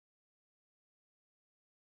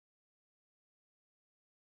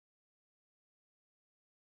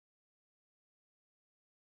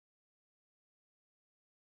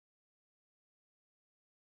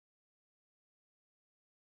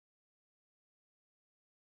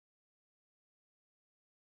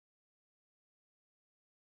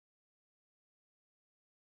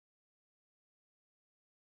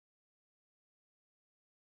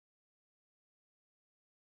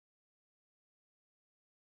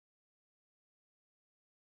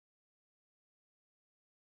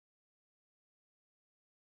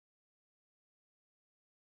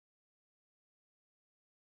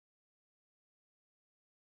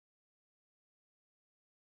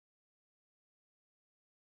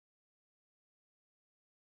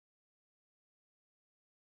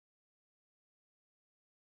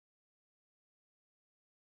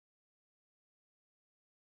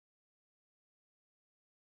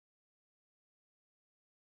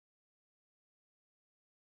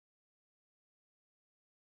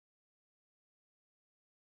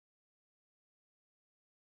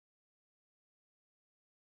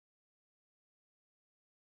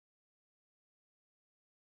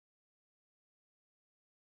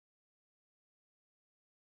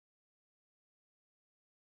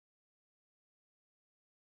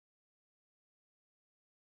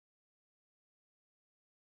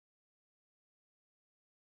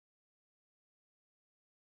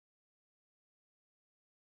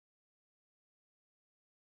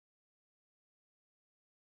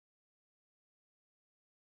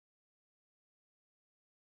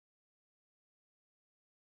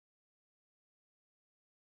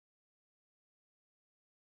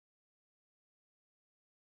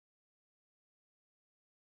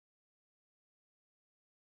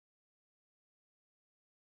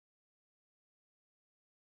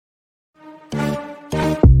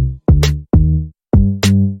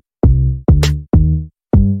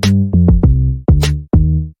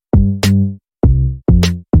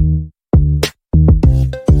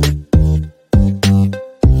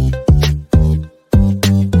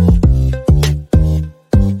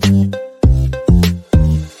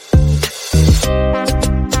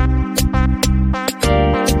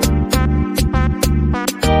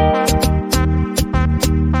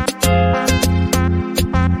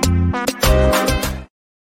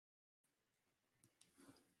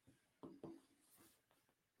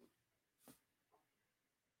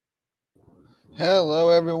Hello,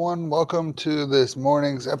 everyone. Welcome to this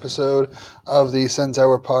morning's episode of the Sens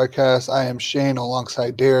Hour podcast. I am Shane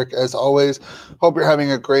alongside Derek. As always, hope you're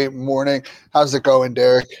having a great morning. How's it going,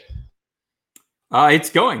 Derek? It's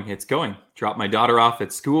going. Dropped my daughter off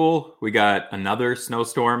at school. We got another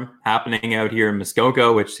snowstorm happening out here in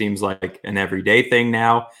Muskoka, which seems like an everyday thing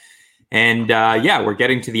now. And we're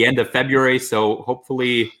getting to the end of February, so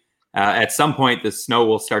hopefully at some point the snow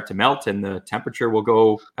will start to melt and the temperature will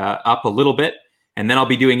go up a little bit. And then I'll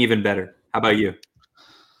be doing even better. How about you?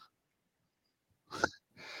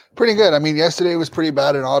 Pretty good. I mean, yesterday was pretty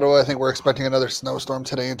bad in Ottawa. I think we're expecting another snowstorm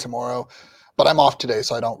today and tomorrow. But I'm off today,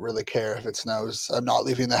 so I don't really care if it snows. I'm not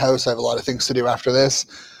leaving the house. I have a lot of things to do after this.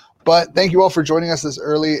 But thank you all for joining us this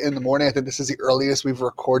early in the morning. I think this is the earliest we've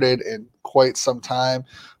recorded in quite some time.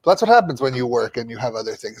 But that's what happens when you work and you have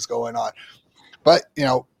other things going on. But,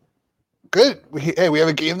 good. We have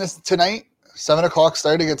a game tonight. 7 o'clock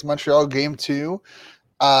start against Montreal, game 2.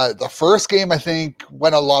 The first game, I think,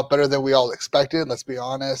 went a lot better than we all expected. Let's be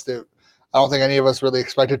honest. I don't think any of us really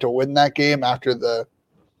expected to win that game after the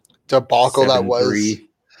debacle 7-3. That was.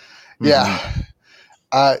 Mm-hmm.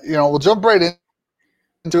 Yeah. We'll jump right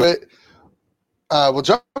into it.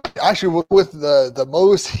 We'll with the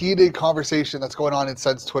most heated conversation that's going on in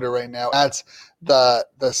Sens Twitter right now. That's the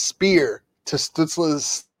spear to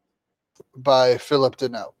Stützle's by Phillip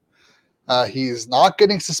Danault. He's not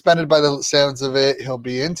getting suspended by the sounds of it. He'll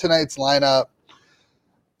be in tonight's lineup.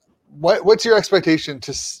 What's your expectation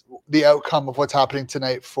to the outcome of what's happening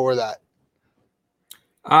tonight for that?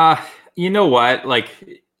 You know what?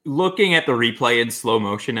 Like, looking at the replay in slow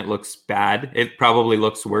motion, it looks bad. It probably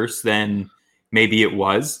looks worse than maybe it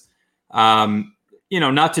was. Not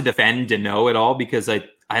to defend Danault at all, because I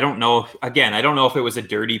don't know. Again, I don't know if it was a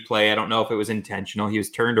dirty play. I don't know if it was intentional. He was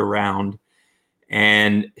turned around,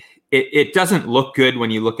 and it doesn't look good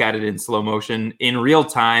when you look at it in slow motion. In real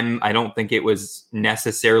time, I don't think it was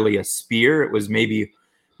necessarily a spear. It was maybe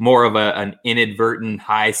more of an inadvertent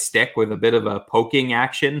high stick with a bit of a poking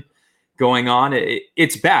action going on.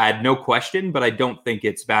 It's bad, no question, but I don't think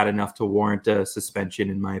it's bad enough to warrant a suspension,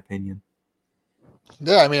 in my opinion.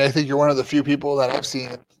 Yeah, I mean, I think you're one of the few people that I've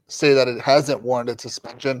seen say that it hasn't warranted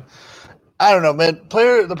suspension. I don't know, man.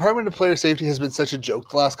 The Department of Player Safety has been such a joke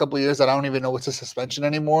the last couple of years that I don't even know what's a suspension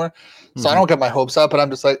anymore. So I don't get my hopes up, but I'm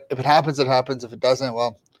just like, if it happens, it happens. If it doesn't,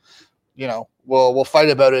 well, we'll fight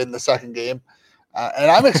about it in the second game. And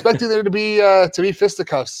I'm expecting there to be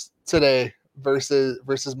fisticuffs today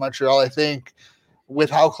versus Montreal. I think with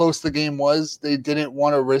how close the game was, they didn't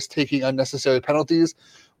want to risk taking unnecessary penalties,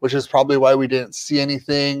 which is probably why we didn't see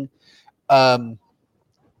anything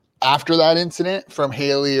after that incident from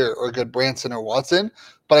Haley or Goodbranson or Watson.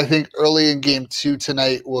 But I think early in game 2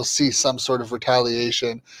 tonight, we'll see some sort of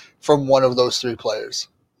retaliation from one of those 3 players.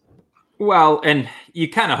 Well, and you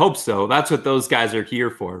kind of hope so. That's what those guys are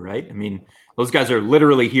here for, right? I mean, those guys are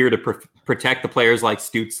literally here to protect the players like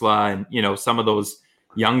Stützle and, some of those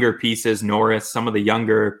younger pieces, Norris, some of the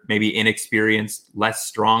younger, maybe inexperienced, less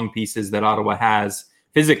strong pieces that Ottawa has,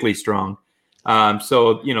 physically strong.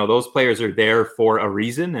 So those players are there for a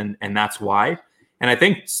reason, and that's why. And I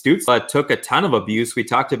think Stützle took a ton of abuse. We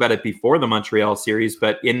talked about it before the Montreal series,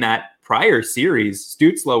 but in that prior series,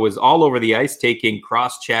 Stützle was all over the ice, taking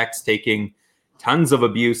cross checks, taking tons of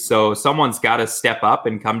abuse. So someone's got to step up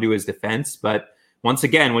and come to his defense. But once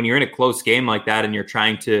again, when you're in a close game like that and you're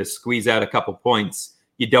trying to squeeze out a couple points,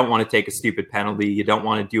 you don't want to take a stupid penalty. You don't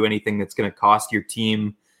want to do anything that's going to cost your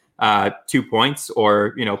team 2 points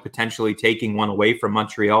or, potentially taking one away from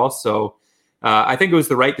Montreal. So I think it was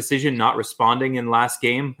the right decision not responding in last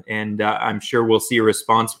game. And I'm sure we'll see a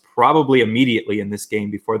response probably immediately in this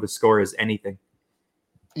game before the score is anything.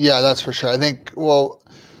 Yeah, that's for sure. I think we'll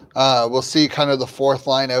see kind of the fourth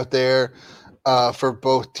line out there for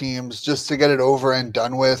both teams just to get it over and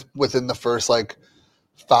done with within the first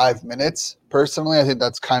 5 minutes. Personally, I think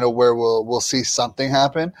that's kind of where we'll see something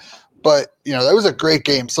happen. But that was a great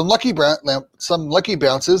game. Some lucky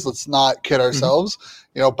bounces. Let's not kid ourselves.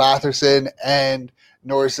 Batherson and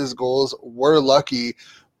Norris's goals were lucky,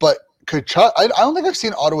 but Kachuk, I don't think I've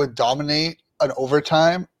seen Ottawa dominate an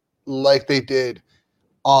overtime like they did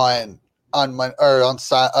on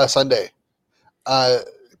Sunday.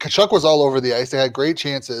 Kachuk was all over the ice. They had great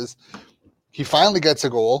chances. He finally gets a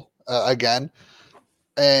goal again,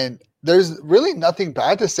 and there's really nothing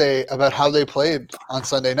bad to say about how they played on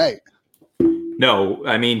Sunday night. No,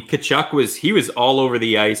 I mean, Kachuk was all over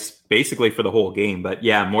the ice basically for the whole game, but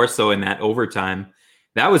yeah, more so in that overtime.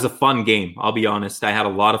 That was a fun game. I'll be honest. I had a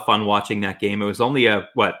lot of fun watching that game. It was only a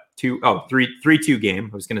 3-2 game.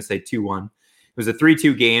 I was going to say 2-1. It was a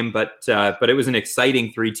 3-2 game, but it was an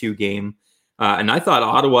exciting 3-2 game. And I thought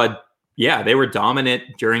Ottawa, they were dominant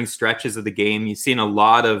during stretches of the game. You've seen a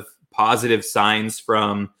lot of positive signs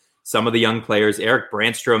from some of the young players. Erik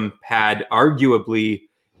Brannstrom had arguably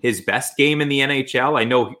his best game in the NHL. I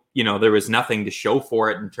know, there was nothing to show for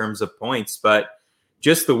it in terms of points, but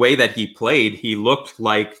just the way that he played, he looked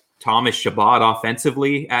like Thomas Chabot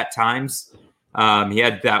offensively at times. He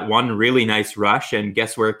had that one really nice rush, and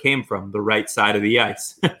guess where it came from? The right side of the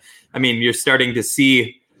ice. I mean, you're starting to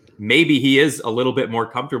see maybe he is a little bit more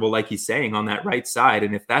comfortable, like he's saying, on that right side.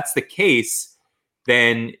 And if that's the case,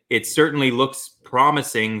 then it certainly looks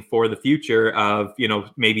promising for the future of,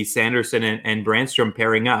 maybe Sanderson and Brannstrom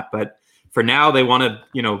pairing up. But for now, they want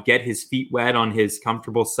to, get his feet wet on his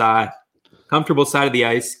comfortable side of the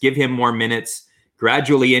ice, give him more minutes,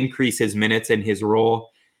 gradually increase his minutes and his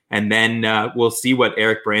role. And then we'll see what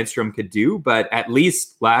Erik Brannstrom could do. But at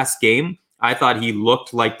least last game, I thought he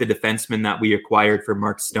looked like the defenseman that we acquired for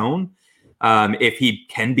Mark Stone. If he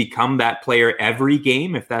can become that player every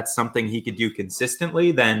game, if that's something he could do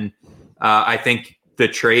consistently, then I think the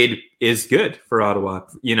trade is good for Ottawa.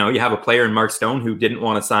 You have a player in Mark Stone who didn't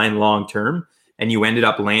want to sign long-term, and you ended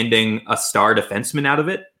up landing a star defenseman out of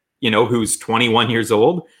it, who's 21 years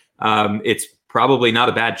old. It's probably not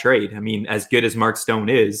a bad trade. I mean, as good as Mark Stone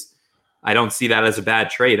is, I don't see that as a bad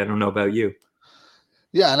trade. I don't know about you.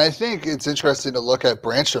 Yeah, and I think it's interesting to look at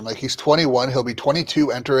Brannstrom. Like, he's 21. He'll be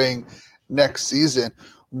 22 entering next season.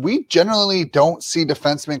 We generally don't see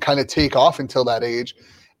defensemen kind of take off until that age.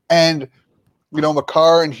 And,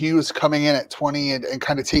 Makar and Hughes coming in at 20 and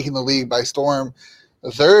kind of taking the league by storm,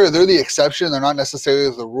 they're the exception. They're not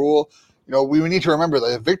necessarily the rule. We need to remember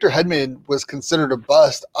that Victor Hedman was considered a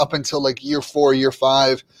bust up until like year 4, year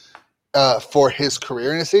 5 for his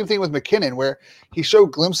career. And the same thing with McKinnon, where he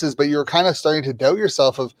showed glimpses, but you're kind of starting to doubt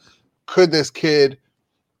yourself of, could this kid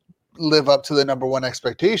live up to the number one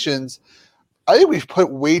expectations? I think we've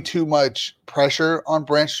put way too much pressure on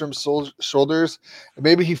Brannstrom's shoulders.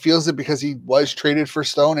 Maybe he feels it because he was traded for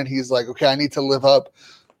Stone and he's like, okay, I need to live up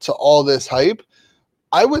to all this hype.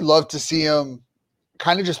 I would love to see him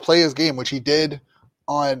kind of just play his game, which he did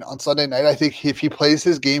on Sunday night. I think if he plays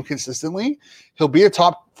his game consistently, he'll be a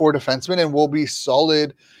top 4 defenseman and we'll be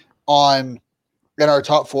solid in our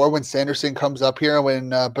top 4 when Sanderson comes up here, when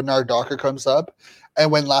Bernard Docker comes up,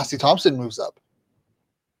 and when Lassie Thompson moves up.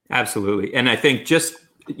 Absolutely. And I think just,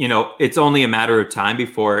 it's only a matter of time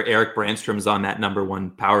before Erik Brannstrom's on that number 1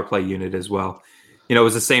 power play unit as well. It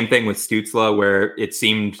was the same thing with Stützle, where it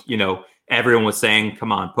seemed, everyone was saying,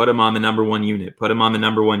 come on, put him on the number 1 unit, put him on the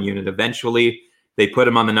number 1 unit. Eventually they put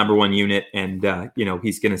him on the number 1 unit, and,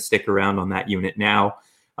 he's going to stick around on that unit now.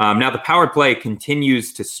 Now the power play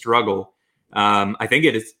continues to struggle. I think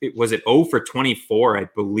it was 0 for 24, I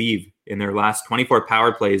believe, in their last 24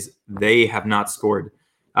 power plays. They have not scored.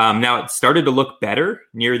 Now it started to look better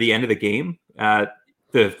near the end of the game.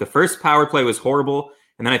 The first power play was horrible.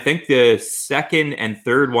 And then I think the second and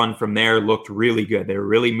third one from there looked really good. They were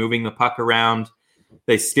really moving the puck around.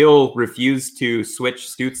 They still refused to switch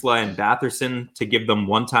Stützle and Batherson to give them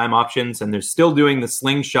one-time options. And they're still doing the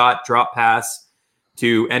slingshot drop pass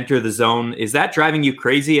to enter the zone. Is that driving you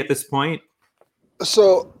crazy at this point?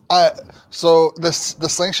 So the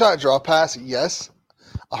slingshot drop pass, yes.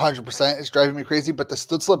 100% is driving me crazy, but the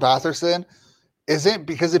Stützle Batherson isn't,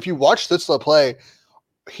 because if you watch Stützle play,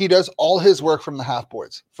 he does all his work from the half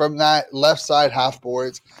boards, from that left side half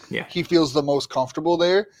boards. Yeah. He feels the most comfortable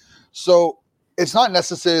there. So it's not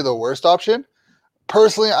necessarily the worst option.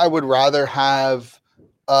 Personally, I would rather have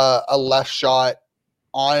a left shot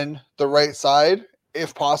on the right side,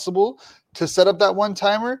 if possible, to set up that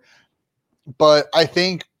one-timer. But I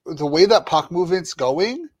think the way that puck movement's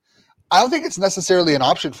going, I don't think it's necessarily an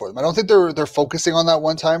option for them. I don't think they're focusing on that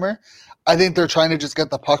one-timer. I think they're trying to just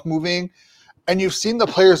get the puck moving. And you've seen the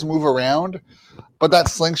players move around, but that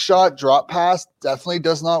slingshot drop pass definitely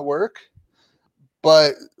does not work.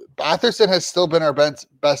 But Batherson has still been our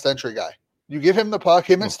best entry guy. You give him the puck,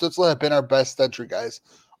 him and Stützle have been our best entry guys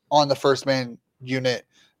on the first man unit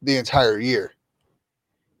the entire year.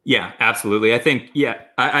 Yeah, absolutely. I think,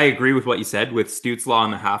 I agree with what you said with Stutzla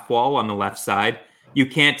on the half wall on the left side. You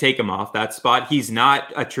can't take him off that spot. He's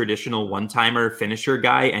not a traditional one-timer finisher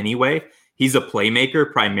guy anyway. He's a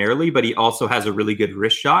playmaker primarily, but he also has a really good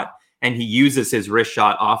wrist shot, and he uses his wrist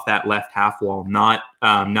shot off that left half wall, not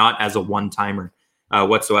as a one-timer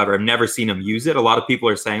whatsoever. I've never seen him use it. A lot of people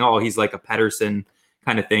are saying, "Oh, he's like a Pettersson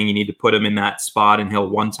kind of thing. You need to put him in that spot, and he'll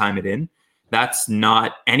one-time it in." That's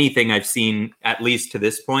not anything I've seen, at least to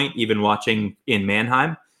this point, even watching in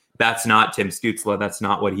Mannheim. That's not Tim Stutzla. That's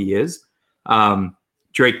not what he is.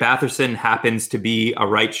 Drake Batherson happens to be a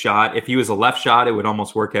right shot. If he was a left shot, it would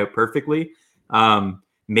almost work out perfectly.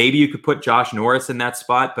 Maybe you could put Josh Norris in that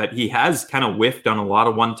spot, but he has kind of whiffed on a lot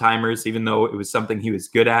of one-timers, even though it was something he was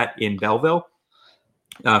good at in Belleville.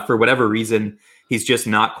 For whatever reason, he's just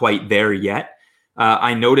not quite there yet.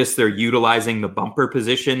 I noticed they're utilizing the bumper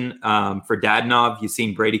position for Dadonov. You've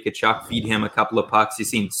seen Brady Tkachuk feed him a couple of pucks. You've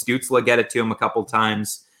seen Stutzla get it to him a couple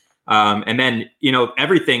times. And then,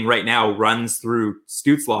 everything right now runs through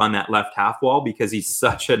Stutzla on that left half wall because he's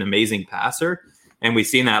such an amazing passer. And we've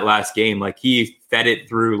seen that last game. Like, he fed it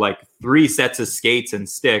through like 3 sets of skates and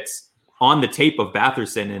sticks on the tape of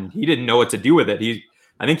Batherson, and he didn't know what to do with it.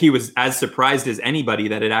 I think he was as surprised as anybody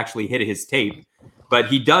that it actually hit his tape. But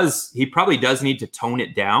he probably does need to tone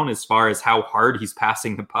it down as far as how hard he's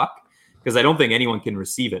passing the puck, because I don't think anyone can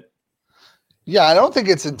receive it. Yeah, I don't think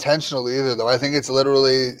it's intentional either, though. I think it's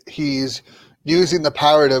literally he's using the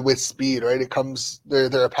power with speed, right? It comes, they're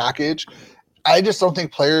a package. I just don't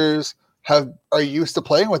think players are used to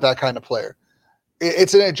playing with that kind of player.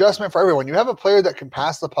 It's an adjustment for everyone. You have a player that can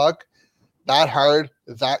pass the puck that hard,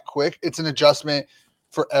 that quick. It's an adjustment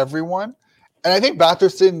for everyone. And I think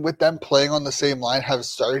Batherson, with them playing on the same line, have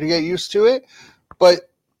started to get used to it.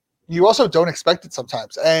 But you also don't expect it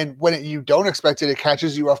sometimes. And when you don't expect it, it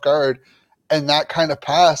catches you off guard. And that kind of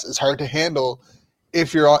pass is hard to handle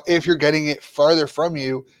if you're getting it farther from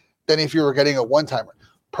you than if you were getting a one-timer.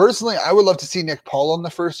 Personally, I would love to see Nick Paul on the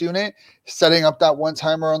first unit, setting up that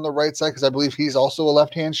one-timer on the right side, because I believe he's also a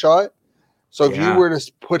left-hand shot. So if you were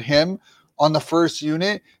to put him on the first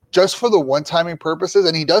unit, just for the one-timing purposes,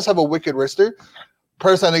 and he does have a wicked wrister,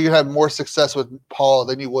 personally, I think you'd have more success with Paul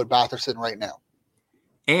than you would Batherson right now.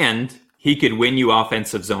 And he could win you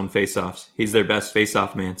offensive zone faceoffs. He's their best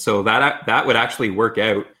faceoff man. So that would actually work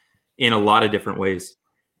out in a lot of different ways.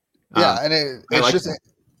 Yeah, and it's just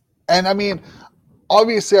 – and, I mean,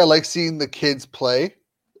 obviously I like seeing the kids play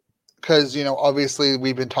because, obviously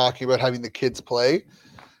we've been talking about having the kids play.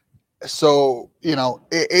 So,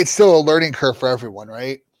 it's still a learning curve for everyone,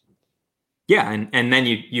 right? Yeah, and then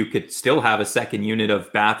you could still have a second unit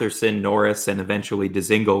of Batherson, Norris, and eventually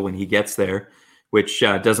Dzingel when he gets there, which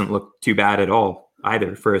doesn't look too bad at all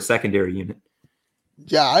either for a secondary unit.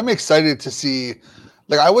 Yeah, I'm excited to see.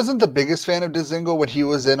 Like, I wasn't the biggest fan of Dzingel when he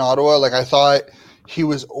was in Ottawa. Like, I thought he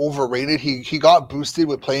was overrated. He got boosted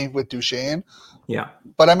with playing with Duchesne. Yeah.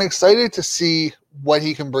 But I'm excited to see what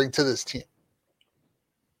he can bring to this team.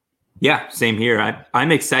 Yeah, same here.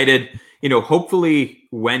 I'm excited. Hopefully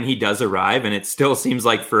when he does arrive, and it still seems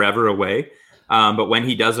like forever away, but when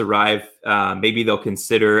he does arrive, maybe they'll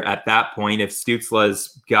consider at that point, if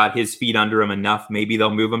Stutzla's got his feet under him enough, maybe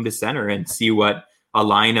they'll move him to center and see what a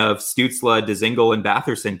line of Stutzla, Dzingel, and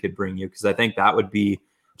Batherson could bring you, because I think that would be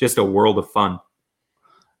just a world of fun.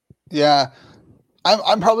 Yeah,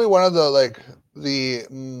 I'm probably one of the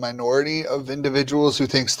minority of individuals who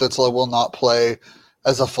think Stutzla will not play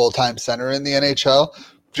as a full-time center in the NHL,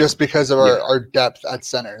 just because of our depth at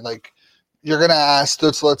center. Like, you're going to ask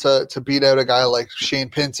Stutzla to beat out a guy like Shane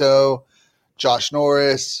Pinto, Josh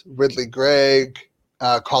Norris, Ridley Gregg,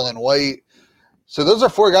 Colin White. So those are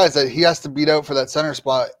 4 guys that he has to beat out for that center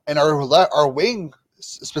spot. And our wing,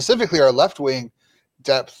 specifically our left wing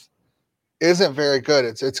depth, isn't very good.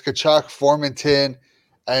 It's Tkachuk, Formanton,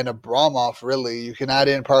 and Abramov, really. You can add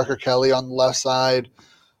in Parker Kelly on the left side.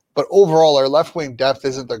 But overall, our left wing depth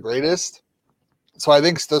isn't the greatest. So I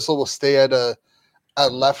think Stutzla will stay at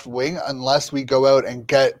left wing unless we go out and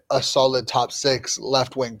get a solid top 6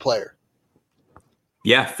 left wing player.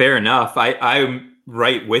 Yeah, fair enough. I'm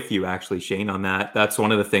right with you, actually, Shane, on that. That's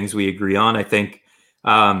one of the things we agree on. I think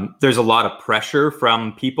there's a lot of pressure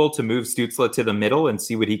from people to move Stutzla to the middle and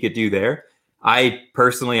see what he could do there. I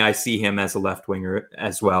see him as a left winger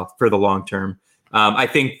as well for the long term. I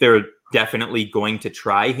think they're definitely going to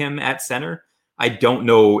try him at center. I don't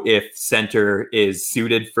know if center is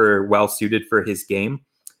well suited for his game.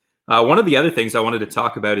 One of the other things I wanted to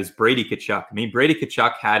talk about is Brady Tkachuk. I mean, Brady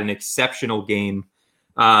Tkachuk had an exceptional game,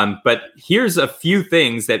 but here's a few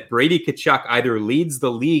things that Brady Tkachuk either leads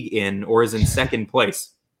the league in or is in second place.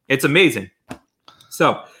 It's amazing.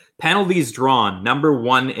 So penalties drawn, number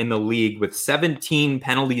 1 in the league with 17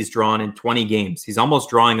 penalties drawn in 20 games. He's almost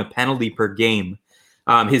drawing a penalty per game.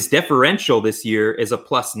 His differential this year is a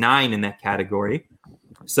 +9 in that category.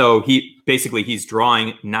 So he's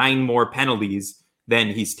drawing 9 more penalties than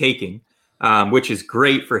he's taking, which is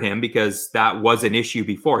great for him because that was an issue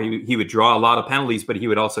before. He would draw a lot of penalties, but he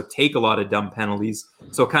would also take a lot of dumb penalties.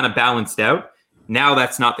 So it kind of balanced out. Now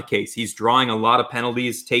that's not the case. He's drawing a lot of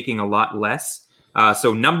penalties, taking a lot less.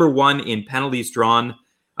 So number 1 in penalties drawn,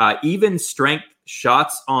 even strength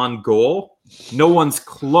shots on goal. No one's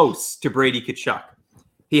close to Brady Tkachuk.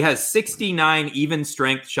 He has 69 even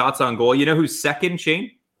strength shots on goal. You know who's second,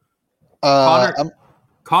 Shane? Connor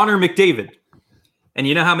McDavid. And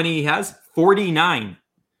you know how many he has? 49.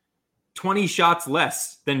 20 shots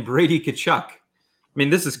less than Brady Tkachuk. I mean,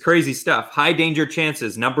 this is crazy stuff. High danger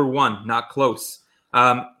chances, number 1, not close.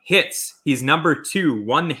 Hits, he's number 2,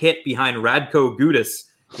 1 hit behind Radko Gudas,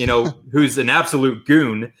 who's an absolute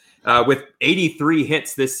goon, with 83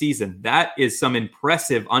 hits this season. That is some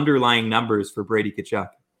impressive underlying numbers for Brady Tkachuk.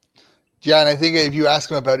 Yeah, and I think if you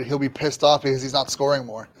ask him about it, he'll be pissed off because he's not scoring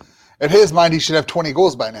more. In his mind, he should have 20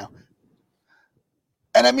 goals by now.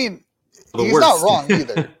 And I mean, he's not wrong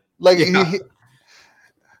either. Like, yeah.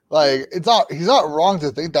 He's not wrong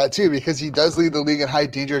to think that too, because he does lead the league in high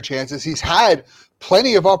danger chances. He's had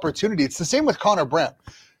plenty of opportunity. It's the same with Connor Brown.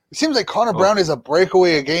 It seems like Connor Brown is a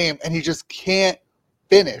breakaway a game and he just can't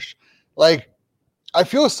finish. Like, I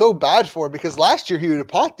feel so bad for him because last year he would have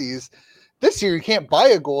pot these. This year you can't buy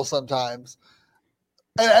a goal sometimes.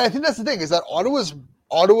 And I think that's the thing, is that Ottawa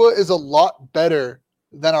is a lot better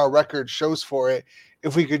than our record shows for it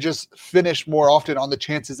if we could just finish more often on the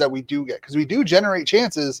chances that we do get. Because we do generate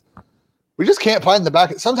chances. We just can't find the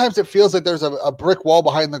back. Sometimes it feels like there's a brick wall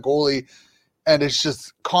behind the goalie and it's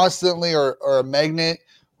just constantly or a magnet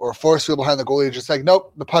or a force field behind the goalie. Just like,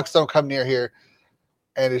 nope, the pucks don't come near here.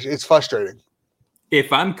 And it's frustrating.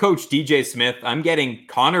 If I'm Coach DJ Smith, I'm getting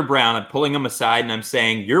Connor Brown, I'm pulling him aside and I'm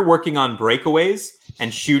saying, you're working on breakaways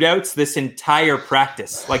and shootouts this entire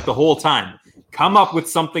practice, like the whole time. Come up with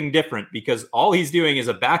something different, because all he's doing is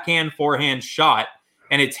a backhand, forehand shot,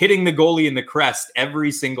 and it's hitting the goalie in the crest every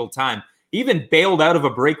single time. He even bailed out of a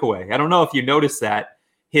breakaway. I don't know if you noticed that.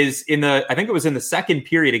 I think it was in the second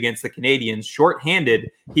period against the Canadiens, shorthanded,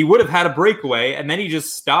 he would have had a breakaway, and then he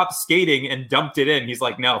just stopped skating and dumped it in. He's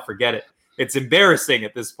like, no, forget it. It's embarrassing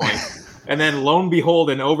at this point. And then lo and behold,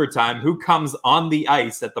 in overtime, who comes on the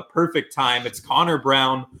ice at the perfect time? It's Connor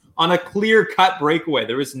Brown on a clear-cut breakaway.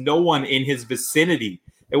 There was no one in his vicinity.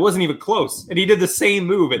 It wasn't even close. And he did the same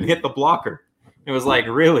move and hit the blocker. It was like,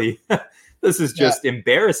 really? This is just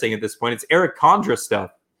embarrassing at this point. It's Eric Condra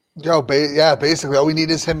stuff. Basically all we need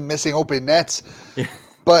is him missing open nets. Yeah.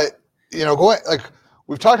 But,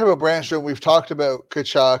 we've talked about Brandstrom, we've talked about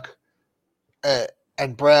Tkachuk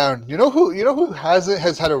and Brown. You know who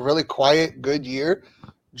has had a really quiet, good year?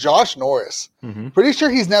 Josh Norris. Mm-hmm. Pretty sure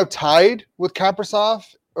he's now tied with Kaprizov.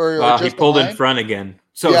 He pulled in front again.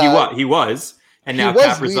 So he was. And now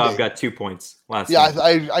Kaprizov got 2 points last week.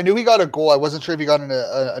 I knew he got a goal. I wasn't sure if he got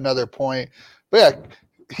another point. But yeah,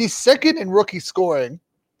 he's second in rookie scoring.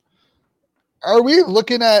 Are we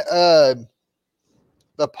looking at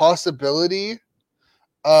the possibility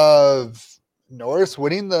of Norris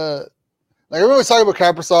winning the – like everyone was talking about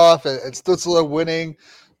Kaprizov and Stützle winning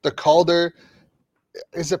the Calder.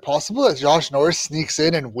 Is it possible that Josh Norris sneaks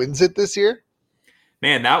in and wins it this year?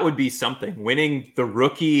 Man, that would be something. Winning the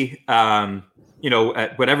rookie,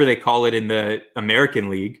 whatever they call it in the American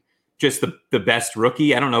League, just the best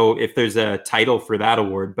rookie. I don't know if there's a title for that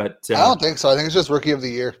award, but I don't think so. I think it's just Rookie of the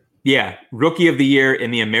Year. Yeah, Rookie of the Year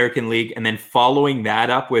in the American League, and then following that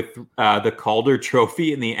up with the Calder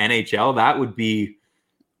Trophy in the NHL. That would be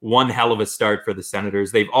one hell of a start for the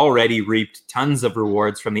Senators. They've already reaped tons of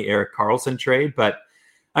rewards from the Erik Karlsson trade, but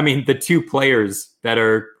I mean, the two players that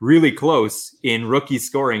are really close in rookie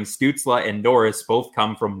scoring, Stützle and Norris, both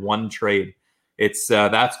come from one trade. It's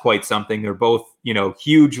that's quite something. They're both,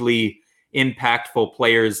 hugely impactful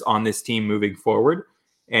players on this team moving forward.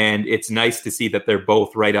 And it's nice to see that they're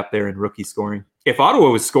both right up there in rookie scoring. If Ottawa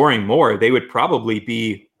was scoring more, they would probably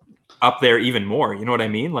be up there even more. You know what I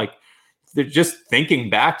mean? Like, they're just thinking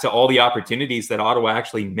back to all the opportunities that Ottawa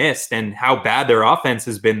actually missed and how bad their offense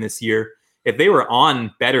has been this year. If they were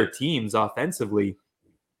on better teams offensively,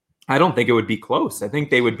 I don't think it would be close. I think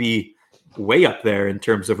they would be way up there in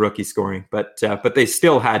terms of rookie scoring, but they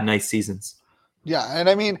still had nice seasons. Yeah, and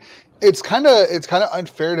I mean, it's kind of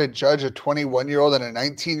unfair to judge a 21-year-old and a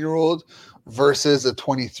 19-year-old versus a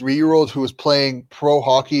 23-year-old who was playing pro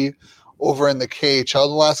hockey over in the KHL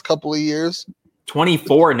the last couple of years.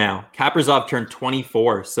 24 now. Kaprizov turned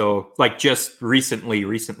 24. So like just recently.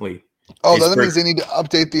 Oh, that means they need to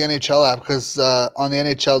update the NHL app because on the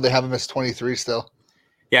NHL they have him as 23 still.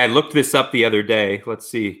 Yeah, I looked this up the other day. Let's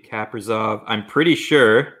see. Kaprizov, I'm pretty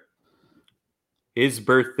sure his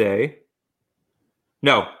birthday.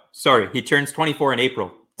 No, sorry. He turns 24 in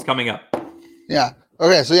April. It's coming up. Yeah.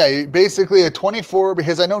 Okay, so yeah, basically a 24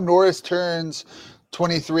 because I know Norris turns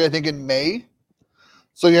 23, I think, in May.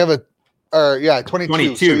 So you have 22.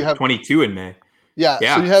 22. So you have 22 in May. Yeah.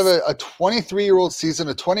 So you have a 23-year-old season,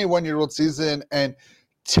 a 21-year-old season, and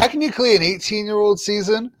technically an 18-year-old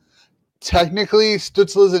season. Technically,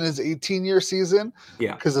 Stützle's in his 18-year season.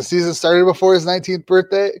 Yeah. Because the season started before his 19th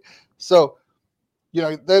birthday. So,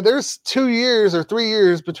 there's 2 years or 3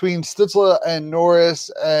 years between Stützle and Norris,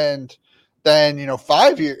 and then,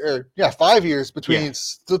 5 years between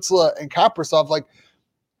Stützle and Kaprizov. Like,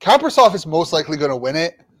 Kaprizov is most likely going to win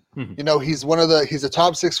it. Mm-hmm. He's a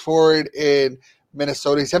top 6 forward in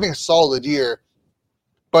Minnesota. He's having a solid year.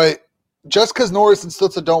 But just because Norris and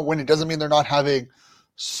Stützle don't win, it doesn't mean they're not having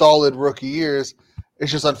solid rookie years.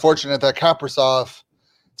 It's just unfortunate that Kaprizov,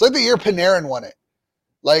 it's like the year Panarin won it.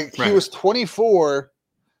 Like He was 24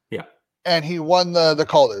 and he won the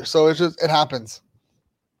Calder. So it happens.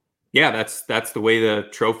 Yeah, that's the way the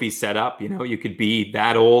trophy's set up. You could be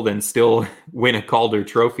that old and still win a Calder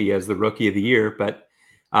trophy as the rookie of the year. But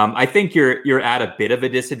I think you're at a bit of a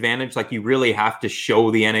disadvantage. Like you really have to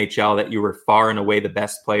show the NHL that you were far and away the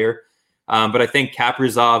best player. But I think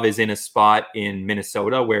Kaprizov is in a spot in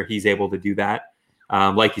Minnesota where he's able to do that.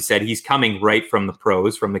 Like you said, he's coming right from the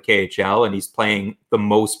pros, from the KHL, and he's playing the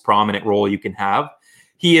most prominent role you can have.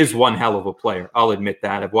 He is one hell of a player. I'll admit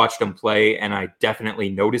that. I've watched him play, and I definitely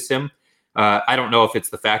notice him. I don't know if it's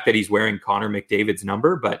the fact that he's wearing Connor McDavid's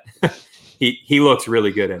number, but he looks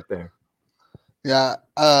really good out there. Yeah.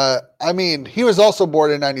 I mean, he was also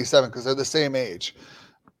born in 97 because they're the same age.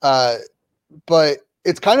 But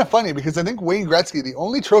it's kind of funny because I think Wayne Gretzky, the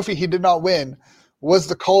only trophy he did not win was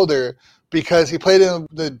the Calder because he played in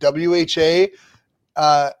the WHA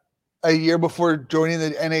a year before joining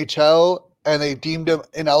the NHL, and they deemed him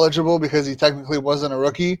ineligible because he technically wasn't a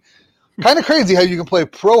rookie. Kind of crazy how you can play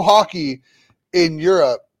pro hockey in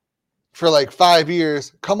Europe for like 5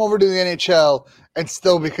 years, come over to the NHL, and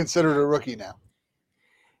still be considered a rookie now.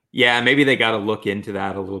 Yeah, maybe they got to look into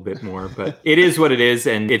that a little bit more, but it is what it is,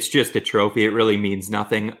 and it's just a trophy. It really means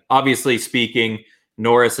nothing. Obviously speaking,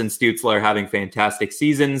 Norris and Stützle are having fantastic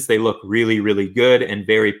seasons. They look really, really good and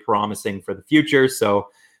very promising for the future, so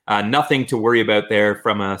nothing to worry about there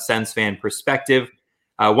from a Sens fan perspective.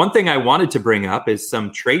 One thing I wanted to bring up is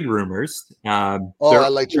some trade rumors. I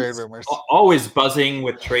like trade rumors. Always buzzing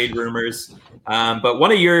with trade rumors. But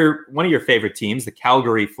one of your favorite teams, the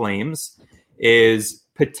Calgary Flames, is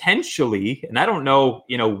potentially, and I don't know,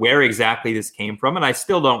 where exactly this came from, and I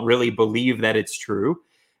still don't really believe that it's true,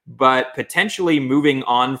 but potentially moving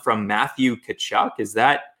on from Matthew Tkachuk. Is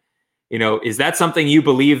that something you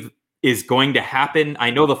believe is going to happen? I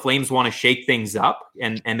know the Flames want to shake things up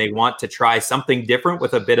and they want to try something different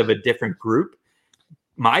with a bit of a different group.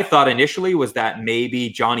 My thought initially was that maybe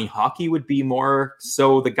Johnny Hockey would be more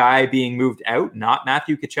so the guy being moved out, not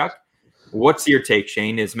Matthew Tkachuk. What's your take,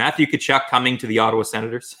 Shane? Is Matthew Tkachuk coming to the Ottawa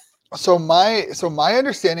Senators? So my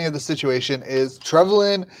understanding of the situation is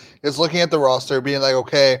Trevelin is looking at the roster being like,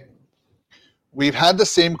 okay, we've had the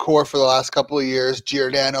same core for the last couple of years,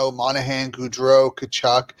 Giordano, Monahan, Gaudreau,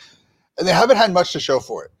 Tkachuk, and they haven't had much to show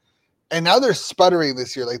for it. And now they're sputtering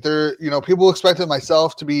this year. Like people expected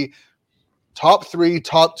myself to be top 3,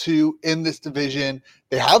 top 2 in this division.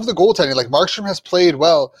 They have the goaltending. Like Markstrom has played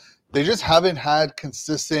well. They just haven't had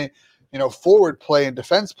consistent, forward play and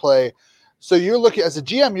defense play. So you're looking as a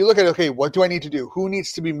GM, you look at, okay, what do I need to do? Who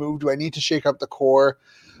needs to be moved? Do I need to shake up the core?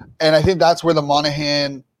 And I think that's where the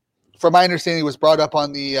Monahan, from my understanding, was brought up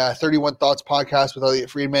on the 31 Thoughts podcast with Elliot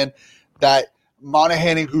Friedman, that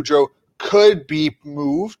Monahan and Gaudreau could be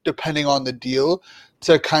moved depending on the deal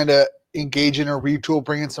to kind of engage in a retool,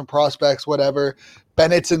 bring in some prospects, whatever.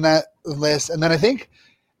 Bennett's in that list. And then I think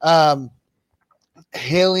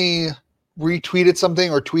Haley retweeted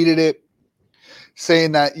something or tweeted it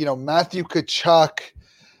saying that, Matthew Tkachuk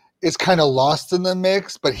is kind of lost in the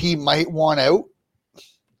mix, but he might want out.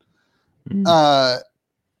 And so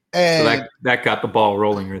that got the ball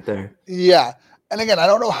rolling right there. Yeah. And again, I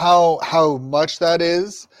don't know how much that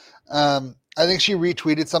is. I think she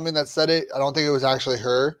retweeted something that said it. I don't think it was actually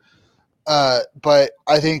her. But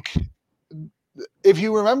I think if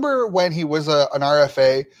you remember when he was an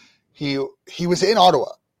RFA, he was in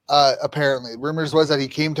Ottawa. Apparently, rumors was that he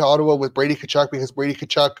came to Ottawa with Brady Tkachuk because Brady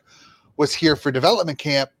Tkachuk was here for development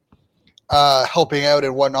camp. helping out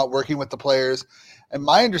and whatnot, working with the players. And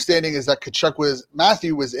my understanding is that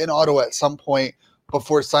Matthew was in Ottawa at some point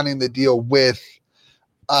before signing the deal with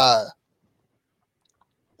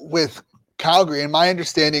Calgary. And my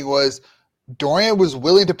understanding was Dorion was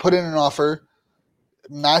willing to put in an offer.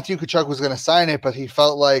 Matthew Tkachuk was going to sign it, but he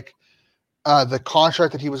felt like the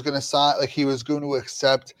contract that he was going to sign, like he was going to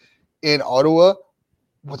accept in Ottawa,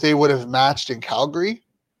 what they would have matched in Calgary.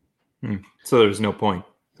 So there was no point.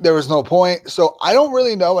 There was no point. So I don't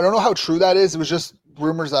really know. I don't know how true that is. It was just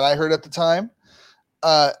rumors that I heard at the time.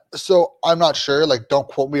 So I'm not sure. Like, don't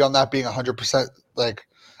quote me on that being 100% like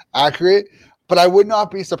accurate. But I would not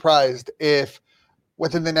be surprised if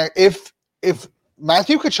within the next if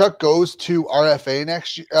Matthew Tkachuk goes to RFA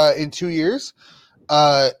next in 2 years,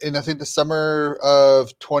 in I think the summer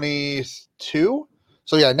of 22.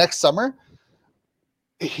 So yeah, next summer.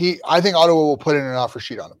 I think Ottawa will put in an offer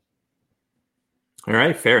sheet on him. All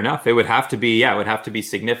right, fair enough. It would have to be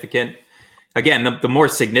significant. Again, the more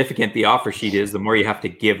significant the offer sheet is, the more you have to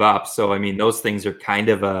give up. So, I mean, those things are kind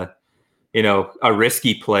of a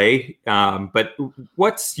risky play. But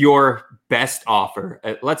what's your best offer?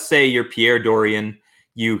 Let's say you're Pierre Dorion.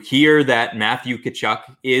 You hear that Matthew Tkachuk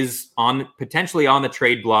is potentially on the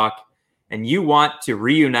trade block, and you want to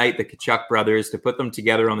reunite the Tkachuk brothers to put them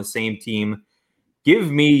together on the same team.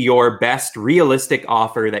 Give me your best realistic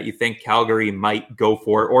offer that you think Calgary might go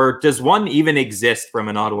for, or does one even exist from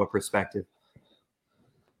an Ottawa perspective?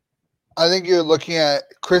 I think you're looking at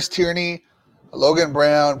Chris Tierney, Logan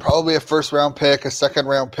Brown, probably a first-round pick, a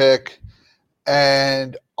second-round pick,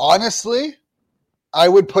 and honestly, I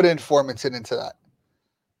would put in Formanton into that.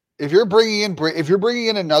 If you're bringing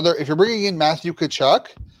in Matthew Tkachuk,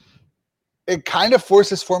 it kind of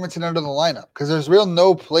forces Formanton under the lineup because there's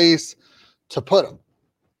no place to put him.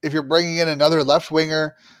 If you're bringing in another left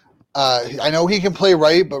winger, I know he can play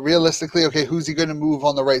right, but realistically, okay, who's he going to move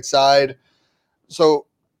on the right side? So,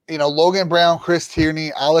 Logan Brown, Chris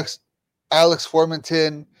Tierney, Alex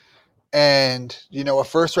Formanton, and, a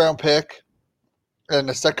first-round pick and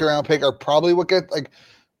a second-round pick are probably what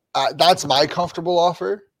that's my comfortable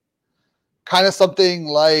offer. Kind of something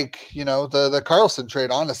like, the Carlson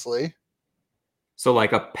trade, honestly. So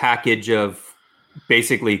like a package of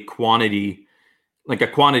basically quantity, like a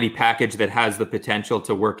quantity package that has the potential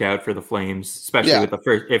to work out for the Flames, especially with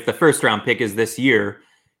if the first round pick is this year,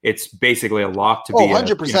 it's basically a lock to be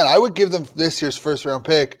 100%. I would give them this year's first round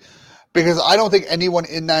pick because I don't think anyone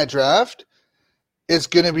in that draft is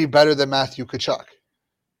going to be better than Matthew Tkachuk.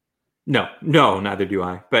 No, neither do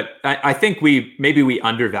I. But I think we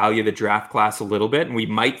undervalue the draft class a little bit, and we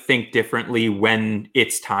might think differently when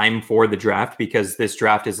it's time for the draft because this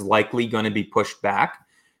draft is likely going to be pushed back.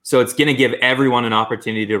 So it's going to give everyone an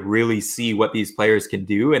opportunity to really see what these players can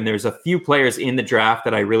do. And there's a few players in the draft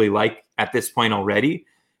that I really like at this point already.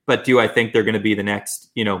 But do I think they're going to be the next,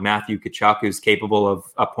 Matthew Tkachuk who's capable of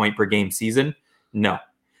a point per game season? No.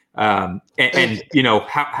 How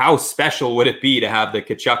special would it be to have the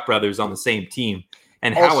Tkachuk brothers on the same team?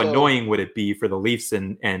 And how annoying would it be for the Leafs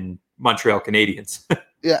and Montreal Canadiens?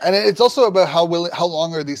 Yeah, and it's also about how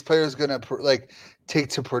long are these players going to take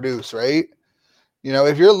to produce, right?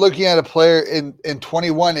 If you're looking at a player in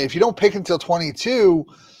 21, if you don't pick until 22,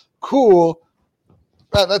 cool.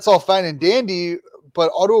 That's all fine and dandy,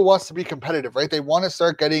 but Ottawa wants to be competitive, right? They want to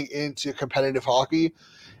start getting into competitive hockey.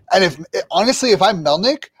 And if I'm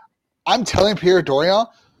Melnyk, I'm telling Pierre Dorion,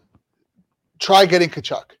 try getting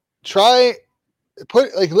Tkachuk.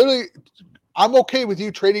 I'm okay with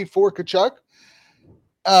you trading for Tkachuk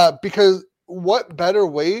because what better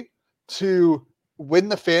way to win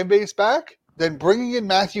the fan base back than bringing in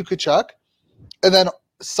Matthew Tkachuk and then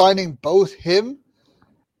signing both him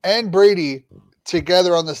and Brady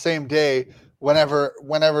together on the same day whenever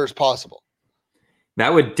it's possible.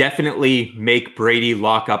 That would definitely make Brady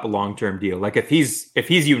lock up a long-term deal. Like if he's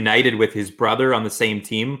united with his brother on the same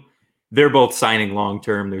team, they're both signing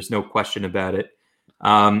long-term. There's no question about it.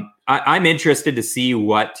 I'm interested to see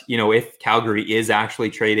what, if Calgary is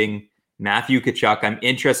actually trading Matthew Tkachuk, I'm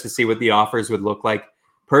interested to see what the offers would look like.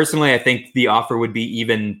 Personally, I think the offer would be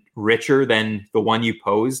even richer than the one you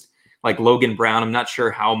posed. Like Logan Brown, I'm not sure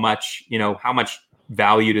how much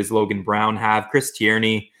value does Logan Brown have. Chris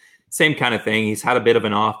Tierney, same kind of thing. He had a bit of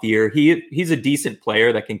an off year. He's a decent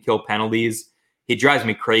player that can kill penalties. He drives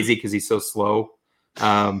me crazy because he's so slow.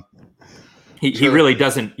 He really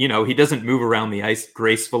doesn't, he doesn't move around the ice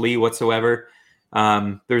gracefully whatsoever.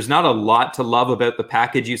 There's not a lot to love about the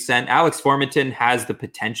package you sent. Alex Formanton has the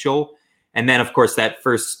potential. And then, of course,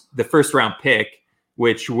 the first round pick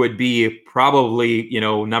which would be probably,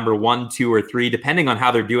 number 1, 2, or 3, depending on how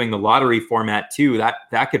they're doing the lottery format too.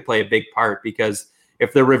 That could play a big part, because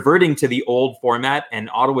if they're reverting to the old format and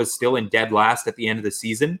Ottawa's still in dead last at the end of the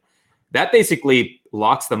season, that basically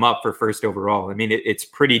locks them up for first overall. I mean, it's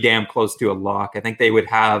pretty damn close to a lock. I think they would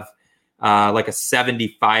have like a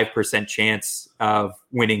 75% chance of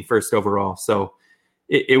winning first overall. So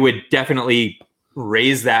it would definitely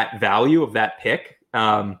raise that value of that pick,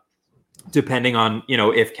 depending on,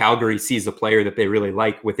 if Calgary sees a player that they really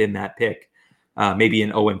like within that pick. Maybe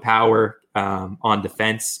an Owen Power on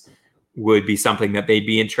defense would be something that they'd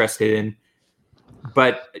be interested in.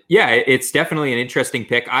 But yeah, it's definitely an interesting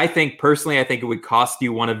pick. I think it would cost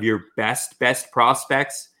you one of your best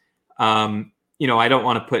prospects. I don't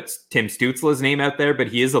want to put Tim Stützle's name out there, but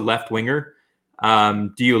he is a left winger.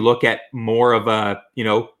 Do you look at more of a,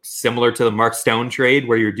 similar to the Mark Stone trade,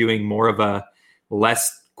 where you're doing more of a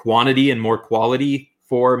less quantity and more quality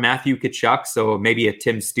for Matthew Tkachuk? So maybe a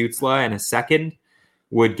Tim Stützle and a second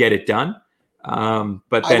would get it done.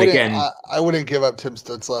 But then again, I wouldn't give up Tim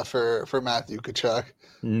Stützle for Matthew Tkachuk.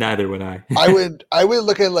 Neither would I. I would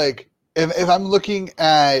look at, like, if I'm looking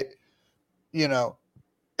at,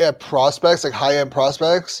 at prospects, like high-end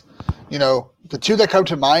prospects, the two that come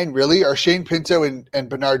to mind really are Shane Pinto and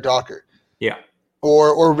Bernard Docker. Yeah.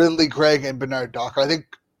 Or Ridley Gregg and Bernard Docker. I think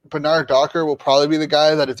Bernard Docker will probably be the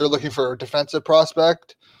guy that, if they're looking for a defensive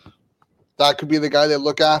prospect, that could be the guy they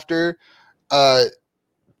look after.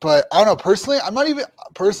 But I don't know. Personally,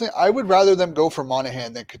 I would rather them go for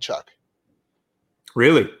Monahan than Tkachuk.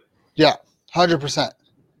 Really? Yeah, 100%.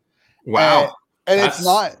 Wow. And it's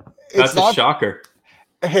not a shocker.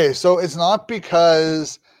 Okay, so it's not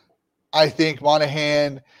because I think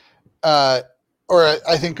Monahan or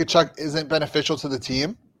I think Tkachuk isn't beneficial to the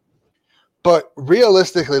team. But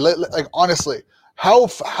realistically, like honestly, how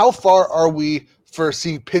far are we for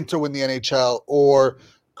seeing Pinto in the NHL or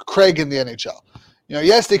Craig in the NHL?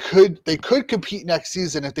 Yes, they could compete next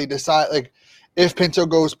season if they decide, like, if Pinto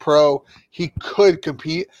goes pro, he could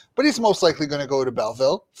compete, but he's most likely going to go to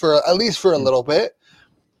Belleville for at least for a little bit.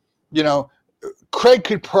 Craig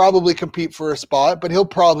could probably compete for a spot, but he'll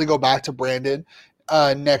probably go back to Brandon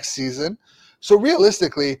next season. So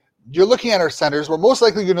realistically, you're looking at our centers. We're most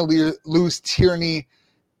likely going to lose Tierney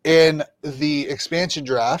in the expansion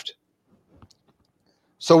draft.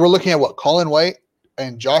 So we're looking at Colin White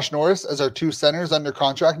and Josh Norris as our two centers under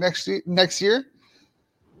contract next year.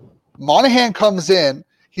 Monahan comes in.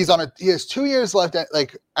 He has 2 years left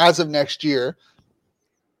as of next year.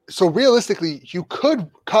 So realistically, you could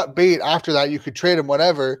cut bait after that. You could trade him,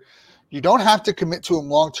 whatever. You don't have to commit to him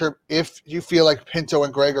long term if you feel like Pinto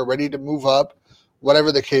and Gregg are ready to move up,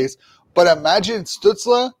 whatever the case. But imagine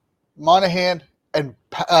Stützle, Monahan, and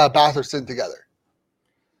Batherson together.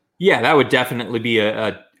 Yeah, that would definitely be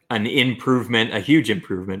an improvement, a huge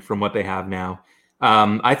improvement from what they have now.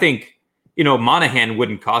 I think, Monahan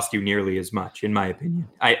wouldn't cost you nearly as much, in my opinion.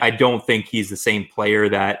 I don't think he's the same player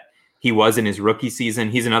that he was in his rookie season.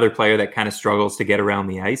 He's another player that kind of struggles to get around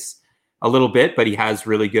the ice a little bit, but he has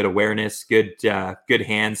really good awareness, good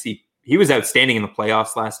hands. He was outstanding in the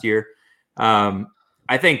playoffs last year.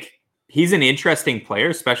 I think he's an interesting player,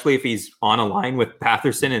 especially if he's on a line with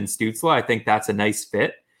Batherson and Stützle. I think that's a nice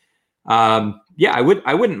fit. Yeah, I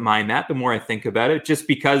wouldn't mind that the more I think about it, just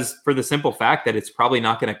because, for the simple fact that it's probably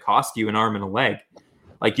not going to cost you an arm and a leg.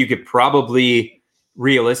 Like, you could probably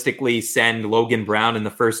realistically send Logan Brown in the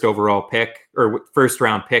first overall pick or first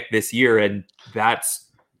round pick this year, and that's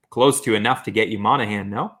close to enough to get you Monahan.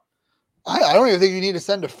 No, I don't even think you need to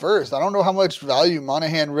send a first. I don't know how much value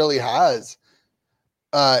Monahan really has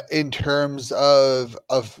in terms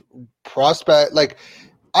of prospect. Like,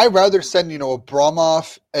 I'd rather send,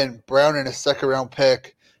 Abramov and Brown in a second round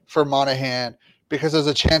pick for Monahan, because there's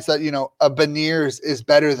a chance that, a Beniers is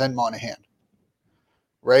better than Monahan.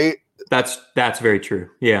 Right? That's very true.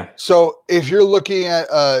 Yeah. So if you're looking at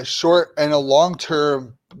a short and a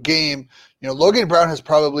long-term game, Logan Brown has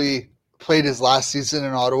probably played his last season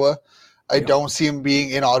in Ottawa. I don't see him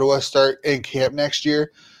being in Ottawa start in camp next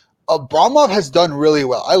year. Abramov has done really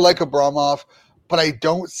well. I like Abramov, but I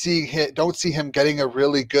don't see him getting a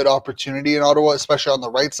really good opportunity in Ottawa, especially on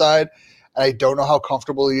the right side. And I don't know how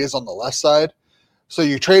comfortable he is on the left side. So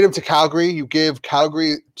you trade him to Calgary. You give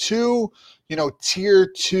Calgary two,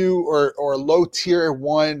 tier 2 or low tier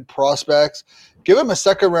 1 prospects. Give him a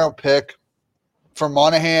second round pick for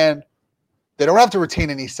Monahan. They don't have to retain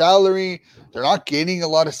any salary. They're not gaining a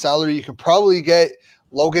lot of salary. You can probably get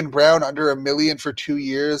Logan Brown under $1 million for 2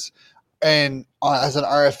 years and as an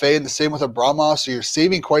RFA, and the same with Abramov. So you're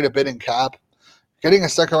saving quite a bit in cap. Getting a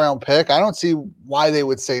second round pick, I don't see why they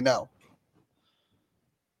would say no.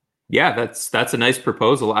 Yeah, that's a nice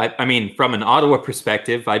proposal. I mean, from an Ottawa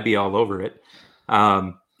perspective, I'd be all over it.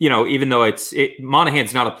 Even though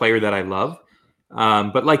Monahan's not a player that I love,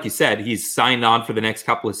 but like you said, he's signed on for the next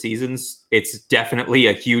couple of seasons. It's definitely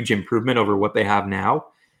a huge improvement over what they have now.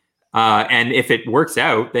 And if it works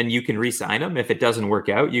out, then you can re-sign him. If it doesn't work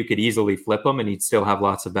out, you could easily flip him and he'd still have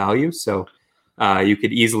lots of value. So you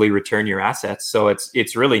could easily return your assets. So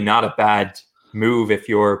it's really not a bad move if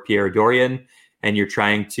you're Pierre Dorion and you're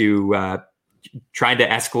trying to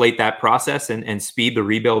escalate that process and speed the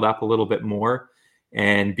rebuild up a little bit more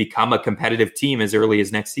and become a competitive team as early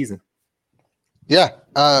as next season. Yeah,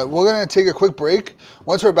 we're going to take a quick break.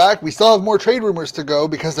 Once we're back, we still have more trade rumors to go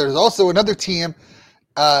because there's also another team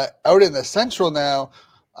out in the Central now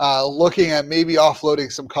looking at maybe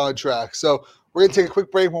offloading some contracts. So we're going to take a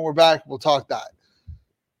quick break. When we're back, we'll talk that.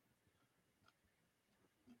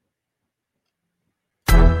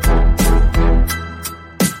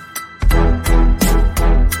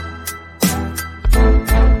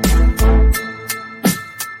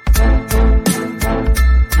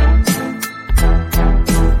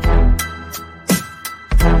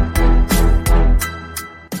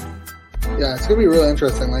 Yeah, it's going to be really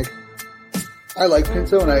interesting. Like, I like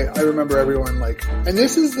Pinto, and I remember everyone, like, and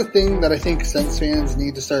this is the thing that I think Sens fans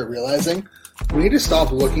need to start realizing. We need to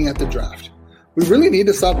stop looking at the draft. We really need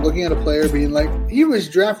to stop looking at a player being like, he was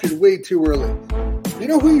drafted way too early. You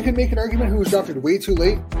know who you can make an argument who was drafted way too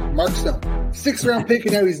late? Mark Stone. 6th round pick,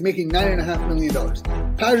 and now he's making $9.5 million.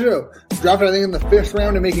 Pajot, drafted I think in the 5th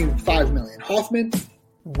round and making $5 million. Hoffman.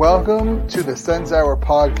 Welcome to the Sens Hour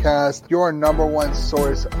Podcast, your number one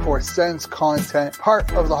source for Sens content,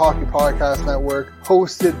 part of the Hockey Podcast Network,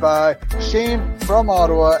 hosted by Shane from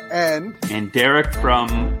Ottawa and Derek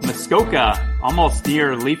from Muskoka, almost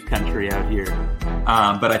near Leaf Country out here.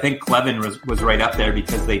 But I think Clevin was right up there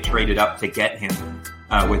because they traded up to get him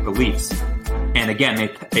with the Leafs. And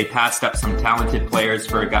again, they passed up some talented players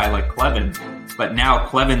for a guy like Clevin. But now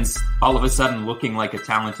Clevin's all of a sudden looking like a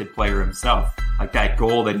talented player himself. Like that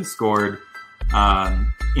goal that he scored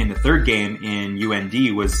in the third game in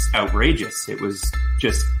UND was outrageous. It was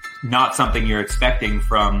just not something you're expecting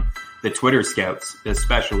from the Twitter scouts,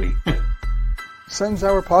 especially. Sens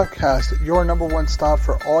Hour Podcast, your number one stop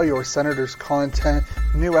for all your Senators content.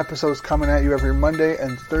 New episodes coming at you every Monday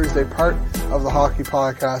and Thursday, part of the Hockey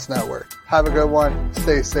Podcast Network. Have a good one.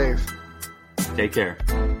 Stay safe. Take care.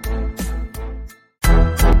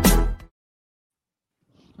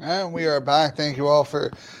 And we are back. Thank you all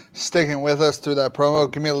for sticking with us through that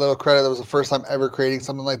promo. Give me a little credit. That was the first time ever creating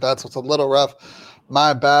something like that, so it's a little rough.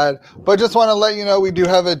 My bad. But just want to let you know we do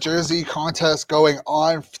have a jersey contest going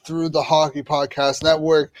on through the Hockey Podcast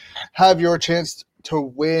Network. Have your chance to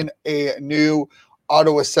win a new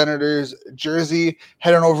Ottawa Senators jersey.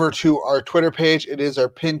 Head on over to our Twitter page. It is our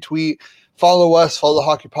pinned tweet. Follow us. Follow the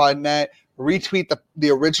Hockey Pod Net. Retweet the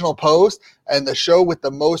original post, and the show with the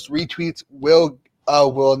most retweets will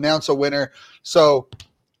announce a winner. So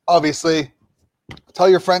obviously tell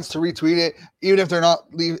your friends to retweet it, even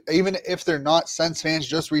if they're not Sens fans,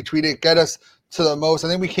 just retweet it. Get us to the most. I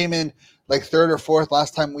think we came in like 3rd or 4th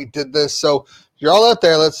last time we did this. So you're all out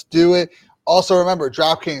there. Let's do it. Also remember,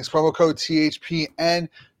 DraftKings, promo code THPN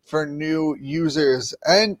for new users.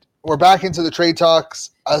 And we're back into the trade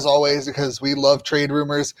talks as always because we love trade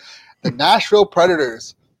rumors. The Nashville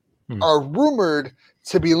Predators are rumored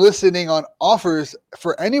to be listening on offers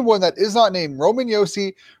for anyone that is not named Roman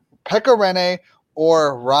Josi, Pekka Rinne,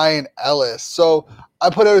 or Ryan Ellis. So I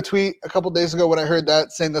put out a tweet a couple days ago when I heard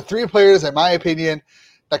that, saying the 3 players, in my opinion,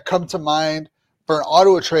 that come to mind for an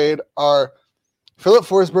Ottawa trade are Philip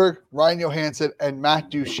Forsberg, Ryan Johansson, and Matt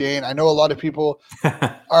Duchene. I know a lot of people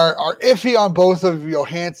are iffy on both of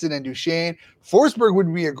Johansson and Duchene. Forsberg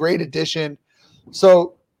would be a great addition.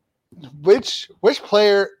 So which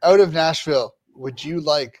player out of Nashville would you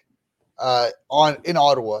like in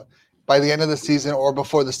Ottawa by the end of the season or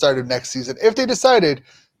before the start of next season if they decided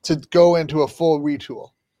to go into a full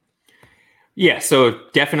retool? Yeah, so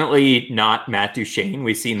definitely not Matt Duchene.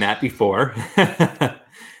 We've seen that before.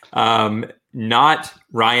 Not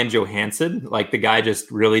Ryan Johansson. Like, the guy just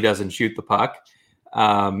really doesn't shoot the puck.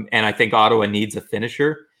 And I think Ottawa needs a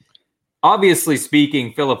finisher. Obviously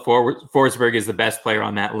speaking, Philip Forsberg is the best player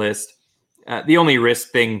on that list. The only risk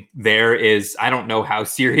thing there is I don't know how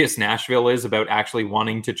serious Nashville is about actually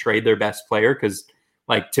wanting to trade their best player because,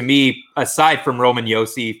 like, to me, aside from Roman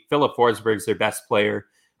Josi, Philip Forsberg's their best player.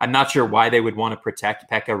 I'm not sure why they would want to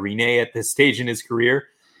protect Pekka Rinne at this stage in his career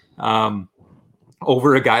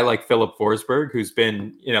over a guy like Philip Forsberg, who's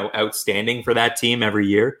been, outstanding for that team every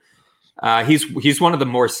year. He's one of the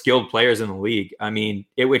more skilled players in the league. I mean,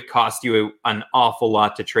 it would cost you an awful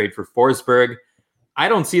lot to trade for Forsberg. I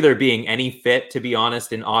don't see there being any fit, to be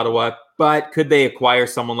honest, in Ottawa. But could they acquire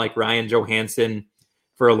someone like Ryan Johansson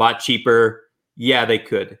for a lot cheaper? Yeah, they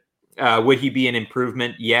could. Would he be an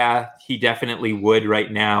improvement? Yeah, he definitely would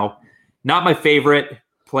right now. Not my favorite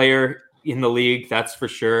player in the league, that's for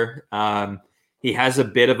sure. He has a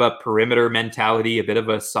bit of a perimeter mentality, a bit of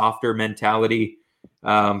a softer mentality.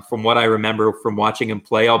 From what I remember from watching him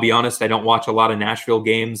play, I'll be honest, I don't watch a lot of Nashville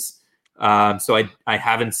games. So I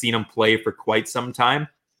haven't seen him play for quite some time.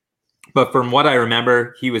 But from what I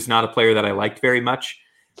remember, he was not a player that I liked very much.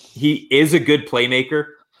 He is a good playmaker.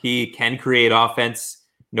 He can create offense.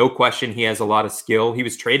 No question, he has a lot of skill. He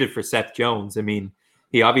was traded for Seth Jones. I mean,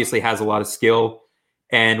 he obviously has a lot of skill.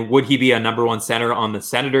 And would he be a number one center on the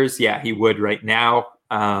Senators? Yeah, he would right now.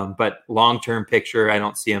 But long-term picture, I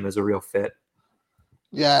don't see him as a real fit.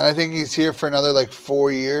 Yeah, and I think he's here for another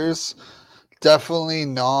 4 years. Definitely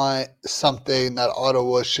not something that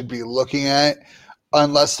Ottawa should be looking at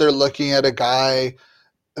unless they're looking at a guy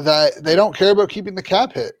that they don't care about keeping the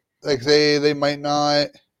cap hit. They might not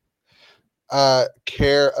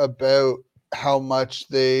care about how much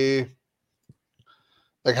they're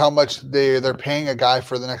paying a guy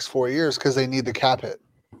for the next 4 years because they need the cap hit.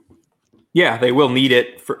 Yeah, they will need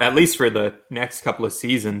it for at least for the next couple of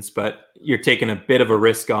seasons, but you're taking a bit of a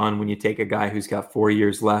risk on when you take a guy who's got 4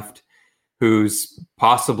 years left, who's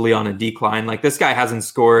possibly on a decline. Like, this guy hasn't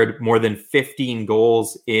scored more than 15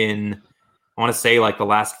 goals in, I want to say, the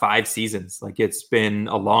last 5 seasons. It's been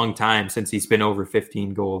a long time since he's been over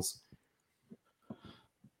 15 goals.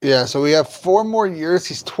 Yeah, so we have 4 more years.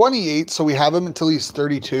 He's 28, so we have him until he's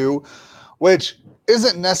 32, which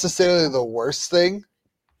isn't necessarily the worst thing.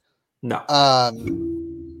 No.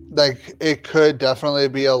 It could definitely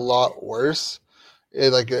be a lot worse.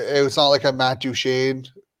 It's not like a Matt Duchene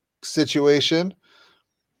situation.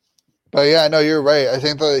 But yeah, no, you're right. I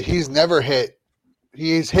think that he's never hit.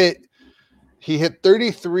 He hit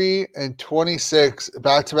 33 and 26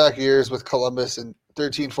 back-to-back years with Columbus in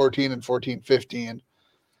 13-14 and 14-15.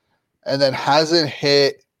 And then hasn't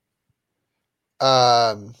hit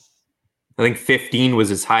I think 15 was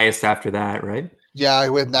his highest after that, right? Yeah,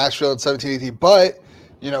 with Nashville at 17-18. But,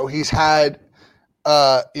 he's had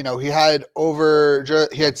he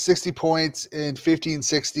had 60 points in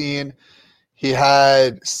 15-16. He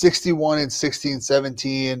had 61 in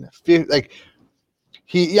 16-17.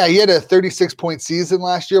 He had a 36-point season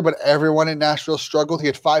last year, but everyone in Nashville struggled. He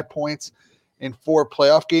had 5 points in 4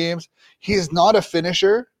 playoff games. He's not a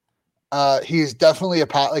finisher. He's definitely a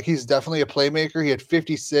playmaker. He had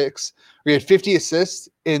 50 assists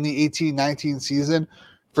in the 18-19 season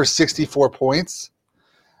for 64 points.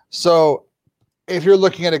 So if you're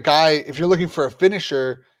looking for a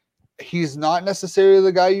finisher, he's not necessarily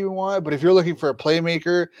the guy you want. But if you're looking for a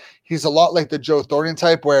playmaker, he's a lot like the Joe Thornton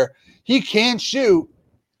type, where he can shoot,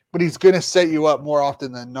 but he's going to set you up more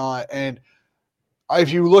often than not. And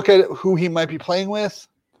if you look at who he might be playing with,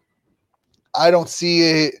 I don't see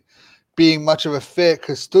it being much of a fit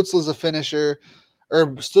because Stützle's a finisher, or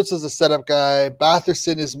Stützle's a setup guy.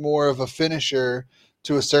 Batherson is more of a finisher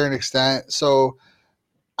to a certain extent. So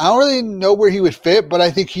I don't really know where he would fit, but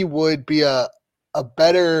I think he would be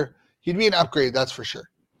he'd be an upgrade, that's for sure.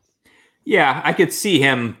 Yeah, I could see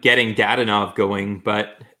him getting Dadonov going,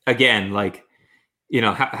 but again,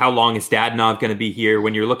 how long is Dadonov going to be here?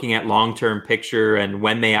 When you're looking at long-term picture and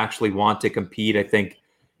when they actually want to compete, I think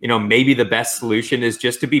maybe the best solution is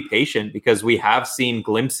just to be patient, because we have seen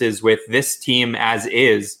glimpses with this team as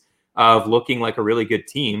is of looking like a really good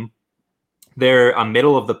team. They're a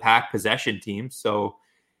middle of the pack possession team. So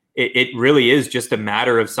it really is just a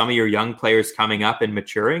matter of some of your young players coming up and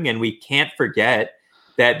maturing. And we can't forget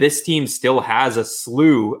that this team still has a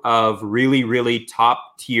slew of really, really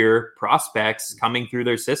top tier prospects coming through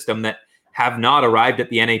their system that have not arrived at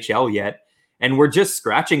the NHL yet. And we're just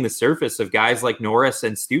scratching the surface of guys like Norris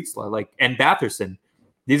and Stützle, and Batherson.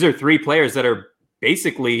 These are 3 players that are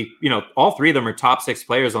basically, all 3 of them are top 6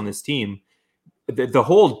 players on this team. The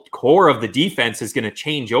whole core of the defense is going to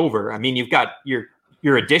change over. I mean, you've got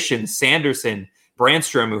your additions, Sanderson,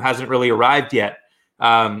 Brandstrom, who hasn't really arrived yet,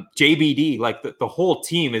 JBD, the whole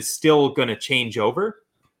team is still going to change over.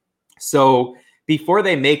 So before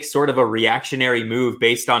they make sort of a reactionary move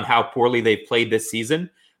based on how poorly they've played this season,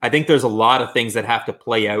 I think there's a lot of things that have to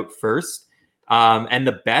play out first. And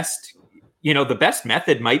the best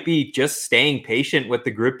method might be just staying patient with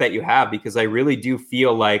the group that you have, because I really do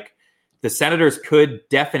feel like the Senators could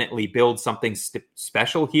definitely build something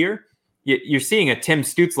special here. You're seeing a Tim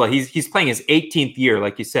Stützle. He's playing his 18th year,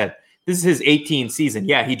 like you said. This is his 18th season.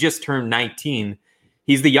 Yeah, he just turned 19.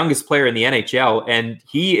 He's the youngest player in the NHL, and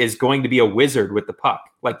he is going to be a wizard with the puck.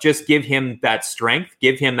 Like, just give him that strength,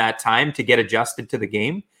 give him that time to get adjusted to the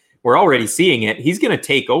game. We're already seeing it. He's going to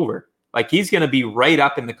take over. Like, he's going to be right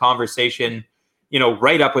up in the conversation,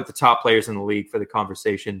 right up with the top players in the league for the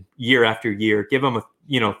conversation year after year. Give him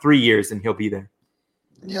 3 years and he'll be there.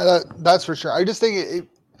 Yeah, that's for sure. I just think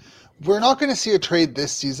we're not going to see a trade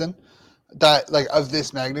this season that like of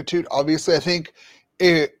this magnitude. Obviously, I think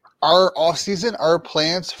our offseason, our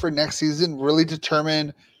plans for next season really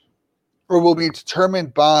determine or will be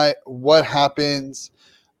determined by what happens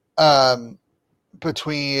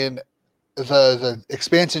between the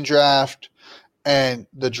expansion draft and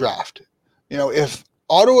the draft. If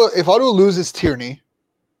Ottawa loses Tierney,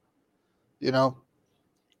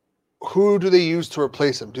 who do they use to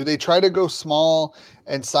replace him? Do they try to go small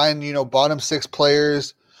and sign, bottom six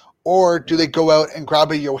players, or do they go out and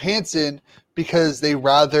grab a Johansson because they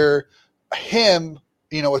rather him,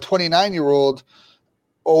 a 29-year-old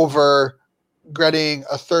over getting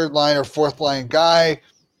a third line or fourth line guy?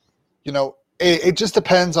 It just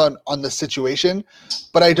depends on the situation,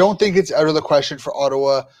 but I don't think it's out of the question for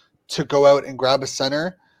Ottawa to go out and grab a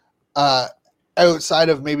center outside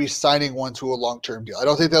of maybe signing one to a long-term deal. I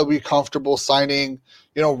don't think they'll be comfortable signing,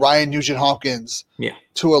 Ryan Nugent-Hopkins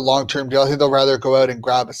to a long-term deal. I think they'll rather go out and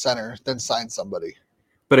grab a center than sign somebody.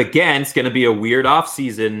 But again, it's going to be a weird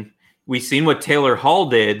offseason. We've seen what Taylor Hall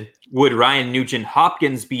did. Would Ryan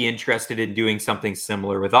Nugent-Hopkins be interested in doing something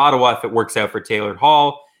similar with Ottawa if it works out for Taylor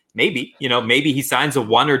Hall? Maybe, maybe he signs a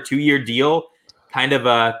 1 or 2 year deal, kind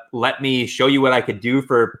of let me show you what I could do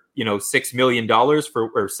for, $6 million or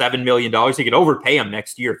 $7 million. You could overpay him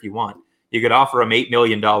next year if you want. You could offer him $8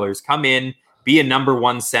 million, come in, be a number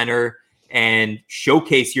one center, and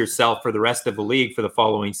showcase yourself for the rest of the league for the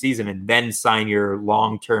following season, and then sign your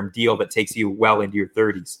long-term deal that takes you well into your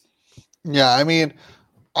 30s. Yeah, I mean,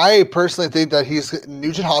 I personally think that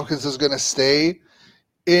Nugent-Hopkins is going to stay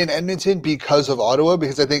in Edmonton because of Ottawa,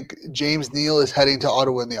 because I think James Neal is heading to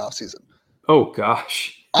Ottawa in the offseason. Oh,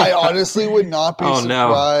 gosh. I honestly would not be surprised.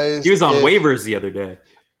 No. He was on waivers the other day.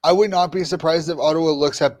 I would not be surprised if Ottawa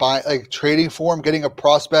looks at trading for him, getting a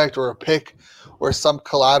prospect or a pick or some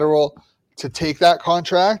collateral to take that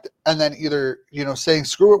contract, and then either, saying,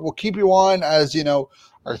 screw it, we'll keep you on as,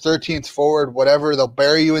 our 13th forward, whatever. They'll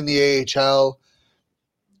bury you in the AHL.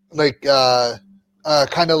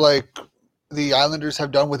 Kind of like the Islanders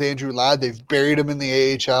have done with Andrew Ladd. They've buried him in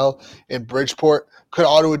the AHL in Bridgeport. Could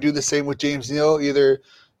Ottawa do the same with James Neal? Either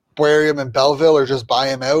bury him in Belleville or just buy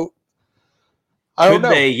him out? I don't know.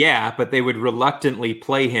 Could they? Yeah, but they would reluctantly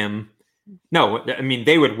play him. No, I mean,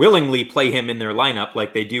 they would willingly play him in their lineup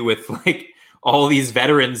like they do with all these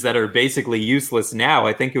veterans that are basically useless now.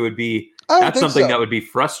 I think it would be that would be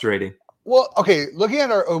frustrating. Well, okay, looking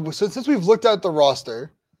at since we've looked at the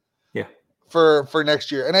roster, for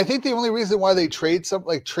next year, and I think the only reason why they trade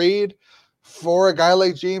for a guy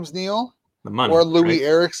like James Neal or Louis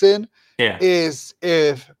Eriksson is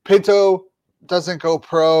if Pinto doesn't go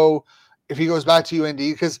pro, if he goes back to UND,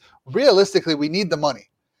 because realistically we need the money,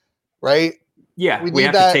 right? Yeah, we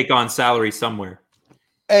have to take on salary somewhere.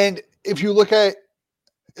 And if you look at,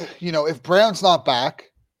 if Brown's not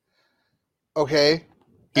back, okay,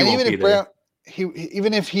 and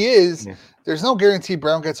even if he is, there's no guarantee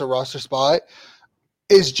Brown gets a roster spot.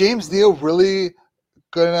 Is James Neal really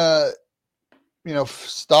gonna,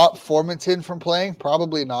 stop Formanton from playing?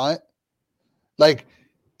 Probably not.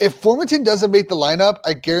 If Formanton doesn't make the lineup,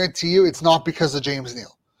 I guarantee you it's not because of James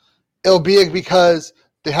Neal. It'll be because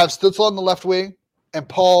they have Stützle on the left wing and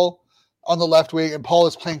Paul on the left wing, and Paul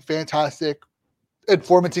is playing fantastic, and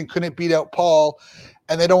Formanton couldn't beat out Paul,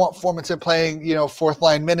 and they don't want Formanton playing, fourth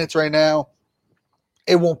line minutes right now.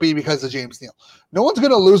 It won't be because of James Neal. No one's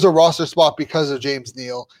going to lose a roster spot because of James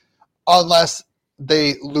Neal unless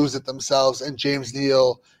they lose it themselves, and James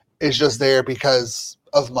Neal is just there because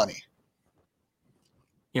of money.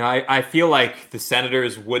 I feel like the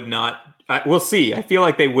Senators would not – we'll see. I feel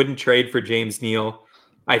like they wouldn't trade for James Neal.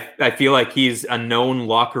 I feel like he's a known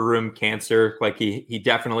locker room cancer. Like he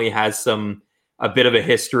definitely has a bit of a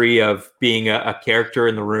history of being a character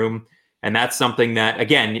in the room. And that's something that,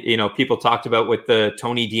 again, people talked about with the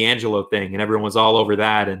Tony DeAngelo thing, and everyone was all over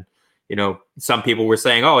that. And, some people were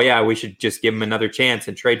saying, oh, yeah, we should just give him another chance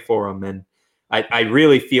and trade for him. And I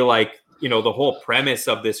really feel like, the whole premise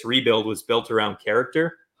of this rebuild was built around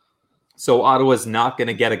character. So Ottawa's not going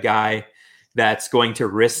to get a guy that's going to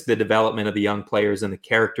risk the development of the young players and the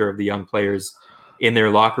character of the young players in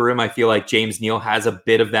their locker room. I feel like James Neal has a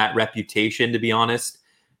bit of that reputation, to be honest.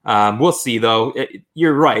 We'll see, though.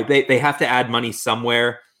 You're right. They have to add money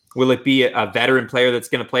somewhere. Will it be a veteran player that's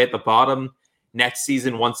going to play at the bottom next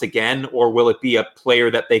season once again, or will it be a player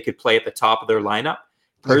that they could play at the top of their lineup?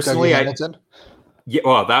 Personally, yeah,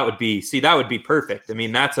 well, that would be perfect. I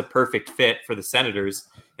mean, that's a perfect fit for the Senators.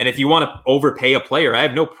 And if you want to overpay a player, I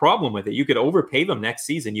have no problem with it. You could overpay them next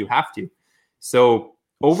season. You have to. So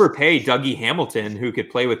overpay Dougie Hamilton, who could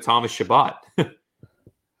play with Thomas Chabot.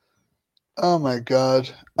 Oh my God.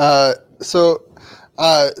 The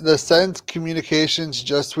Sens Communications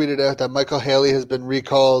just tweeted out that Michael Haley has been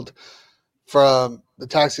recalled from the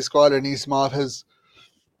taxi squad and Anisimov has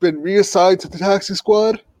been reassigned to the taxi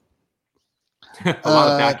squad. A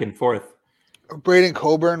lot of back and forth. Braden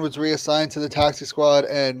Coburn was reassigned to the taxi squad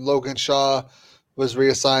and Logan Shaw was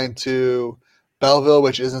reassigned to Belleville,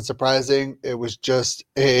 which isn't surprising. It was just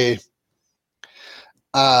a...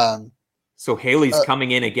 So Haley's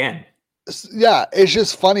coming in again. Yeah, it's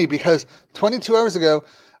just funny because 22 hours ago,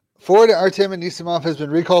 forward Artem Anisimov has been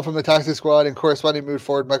recalled from the taxi squad, and corresponding move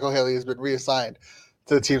forward Michael Haley has been reassigned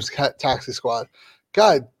to the team's taxi squad.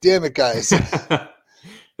 God damn it, guys.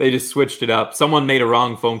 They just switched it up. Someone made a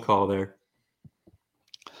wrong phone call there.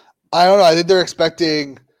 I don't know. I think they're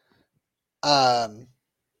expecting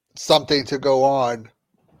something to go on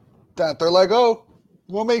that they're like, oh,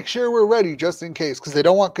 we'll make sure we're ready just in case, because they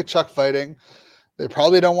don't want Tkachuk fighting. They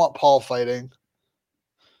probably don't want Paul fighting.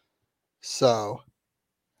 So,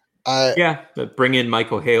 bring in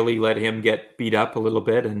Michael Haley, let him get beat up a little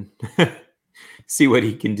bit and see what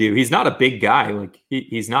he can do. He's not a big guy. Like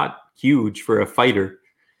he's not huge for a fighter.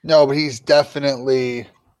 No, but he's a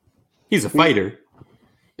fighter.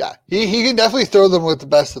 Yeah, he can definitely throw them with the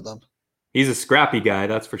best of them. He's a scrappy guy,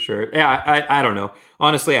 that's for sure. Yeah, I don't know.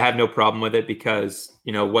 Honestly, I have no problem with it because,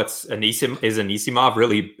 is Anisimov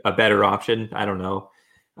really a better option? I don't know.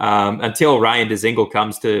 Until Ryan Dzingel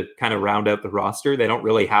comes to kind of round out the roster, they don't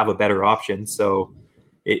really have a better option. So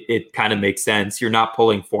it kind of makes sense. You're not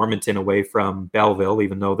pulling Formenton away from Belleville,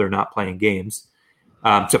 even though they're not playing games,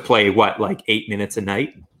 to play, 8 minutes a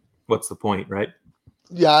night? What's the point, right?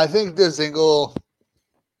 Yeah, I think Dzingel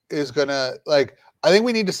is going to, I think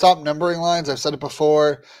we need to stop numbering lines. I've said it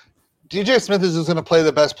before. DJ Smith is just going to play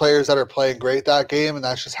the best players that are playing great that game, and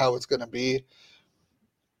that's just how it's going to be.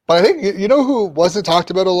 But I think, you know who wasn't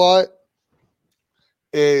talked about a lot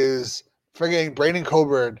is forgetting Braden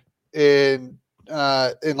Coburn in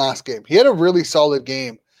last game. He had a really solid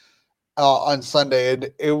game on Sunday,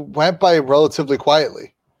 and it went by relatively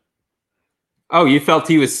quietly. Oh, you felt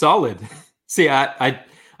he was solid? See, I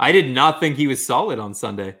did not think he was solid on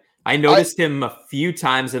Sunday. I noticed him a few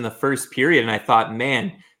times in the first period, and I thought,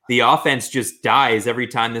 man, the offense just dies every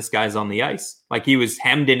time this guy's on the ice. Like, he was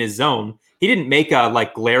hemmed in his zone. He didn't make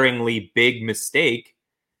a glaringly big mistake,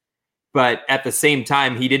 but at the same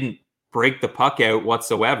time, he didn't break the puck out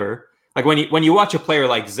whatsoever. Like when you watch a player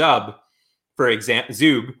like Zub, for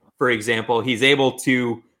example, he's able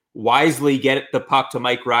to wisely get the puck to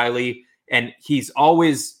Mike Riley, and he's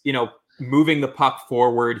always, moving the puck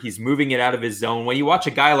forward. He's moving it out of his zone. When you watch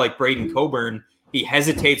a guy like Braden Coburn, he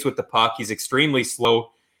hesitates with the puck. He's extremely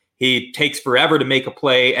slow. He takes forever to make a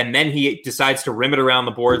play, and then he decides to rim it around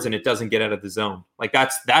the boards, and it doesn't get out of the zone. Like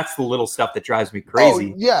that's the little stuff that drives me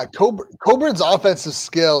crazy. Oh, yeah, Coburn's offensive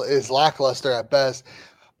skill is lackluster at best,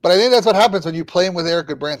 but I think that's what happens when you play him with Eric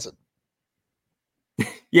Goodbranson.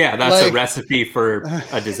 Yeah, that's a recipe for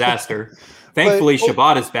a disaster. Thankfully,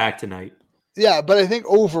 Chabot is back tonight. Yeah, but I think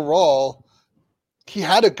overall, he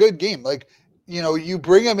had a good game. You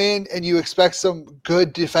bring him in and you expect some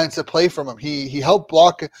good defensive play from him. He helped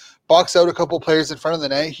box out a couple players in front of the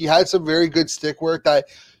net. He had some very good stick work that,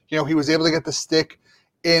 he was able to get the stick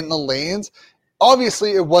in the lanes.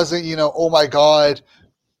 Obviously, it wasn't, oh my God,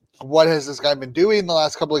 what has this guy been doing in the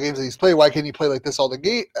last couple of games that he's played? Why can't he play like this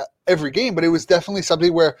every game? But it was definitely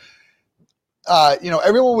something where,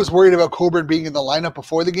 everyone was worried about Coburn being in the lineup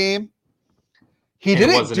before the game. He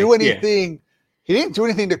didn't do anything. Yeah. He didn't do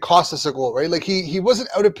anything to cost us a goal, right? Like he wasn't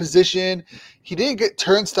out of position. He didn't get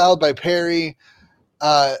turnstiled by Perry.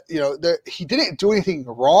 He didn't do anything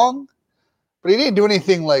wrong, but he didn't do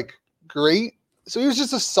anything great. So he was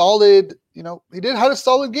just a solid. He had a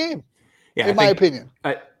solid game. Yeah, in my opinion.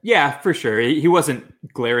 Yeah, for sure. He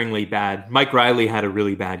wasn't glaringly bad. Mike Riley had a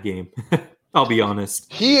really bad game. I'll be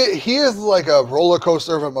honest. He is like a roller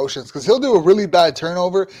coaster of emotions because he'll do a really bad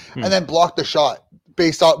turnover and then block the shot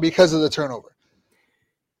because of the turnover.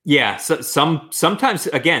 Yeah, so sometimes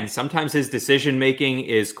his decision making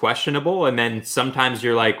is questionable, and then sometimes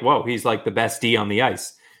you're like, whoa, he's like the best D on the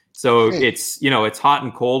ice. So it's hot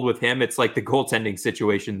and cold with him. It's like the goaltending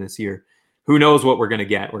situation this year. Who knows what we're going to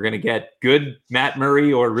get? We're going to get good Matt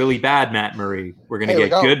Murray or really bad Matt Murray. We're going to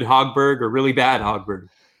get good Hogberg or really bad Hogberg.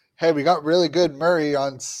 hey, we got really good Murray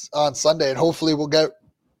on Sunday, and hopefully we'll get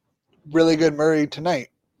really good Murray tonight.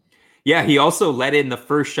 Yeah, he also let in the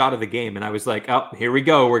first shot of the game, and I was like, oh, here we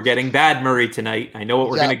go. We're getting bad Murray tonight. I know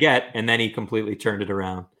what we're going to get. And then he completely turned it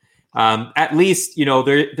around. At least,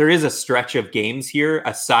 there is a stretch of games here,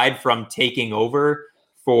 aside from taking over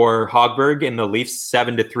for Hogberg in the Leafs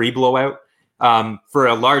 7-3 blowout. For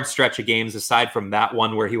a large stretch of games, aside from that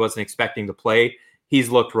one where he wasn't expecting to play, he's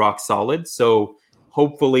looked rock solid. So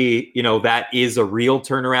hopefully, that is a real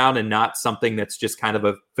turnaround and not something that's just kind of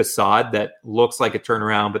a facade that looks like a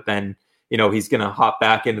turnaround, but then, he's going to hop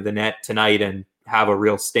back into the net tonight and have a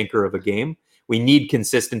real stinker of a game. We need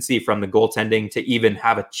consistency from the goaltending to even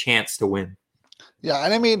have a chance to win. Yeah,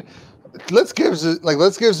 and I mean, let's give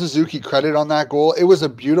Suzuki credit on that goal. It was a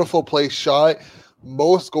beautiful place shot.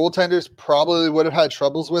 Most goaltenders probably would have had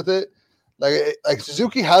troubles with it. Like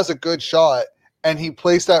Suzuki has a good shot, and he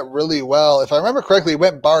placed that really well. If I remember correctly, it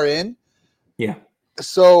went bar in. Yeah.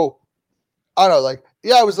 So, I don't know,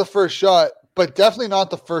 it was the first shot, but definitely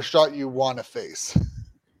not the first shot you want to face.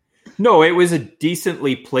 No, it was a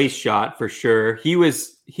decently placed shot for sure. He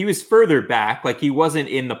was further back, like he wasn't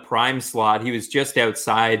in the prime slot. He was just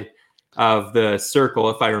outside of the circle,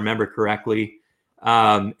 if I remember correctly.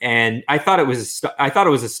 And I thought it was a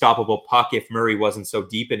stoppable puck if Murray wasn't so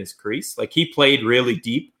deep in his crease. Like he played really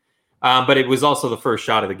deep, but it was also the first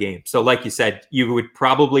shot of the game. So, like you said, you would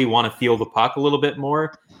probably want to feel the puck a little bit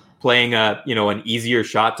more, playing an easier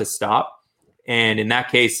shot to stop. And in that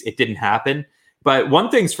case, it didn't happen. But one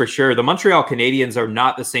thing's for sure, the Montreal Canadiens are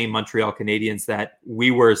not the same Montreal Canadiens that we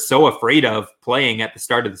were so afraid of playing at the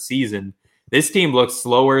start of the season. This team looks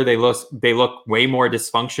slower. They look way more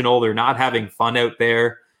dysfunctional. They're not having fun out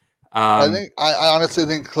there. I honestly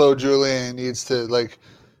think Claude Julien needs to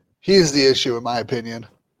he's the issue in my opinion.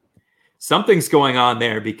 Something's going on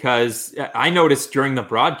there because I noticed during the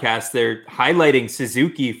broadcast they're highlighting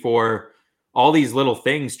Suzuki for all these little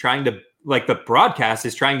things, the broadcast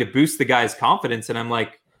is trying to boost the guy's confidence. And I'm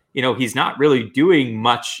like, he's not really doing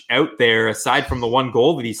much out there aside from the one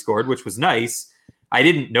goal that he scored, which was nice. I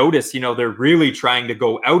didn't notice, they're really trying to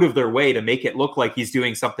go out of their way to make it look like he's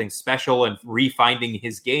doing something special and refinding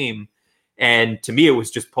his game. And to me, it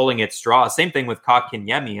was just pulling at straws. Same thing with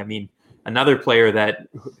Kotkaniemi. I mean, another player that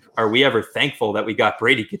are we ever thankful that we got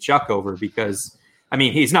Brady Tkachuk over? Because, I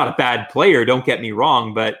mean, he's not a bad player, don't get me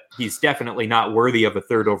wrong, but he's definitely not worthy of a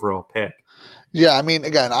third overall pick. Yeah, I mean,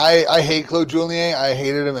 again, I hate Claude Julien. I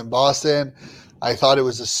hated him in Boston. I thought it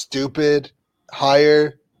was a stupid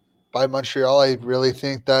hire by Montreal. I really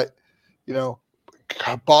think that,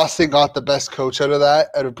 Boston got the best coach out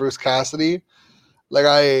of Bruce Cassidy.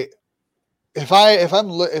 If I'm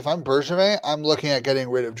Bergevin, I'm looking at getting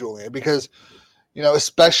rid of Julien because,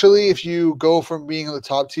 especially if you go from being the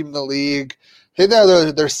top team in the league, I think now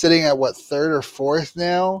they're sitting at third or fourth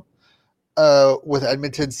now, with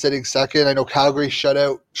Edmonton sitting second. I know Calgary shut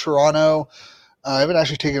out Toronto. I haven't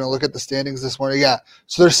actually taken a look at the standings this morning. Yeah,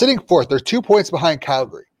 so they're sitting fourth. They're 2 points behind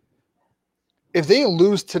Calgary. If they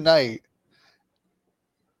lose tonight,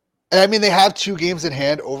 and I mean they have 2 games in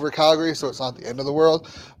hand over Calgary, so it's not the end of the world.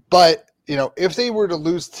 But if they were to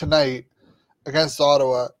lose tonight against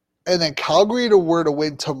Ottawa, and then Calgary were to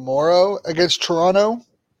win tomorrow against Toronto,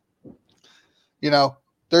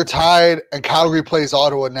 they're tied, and Calgary plays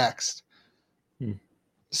Ottawa next.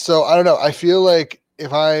 So I don't know. I feel like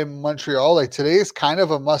if I'm Montreal, today is kind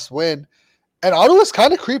of a must win, and Ottawa's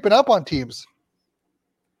kind of creeping up on teams.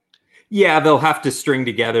 Yeah, they'll have to string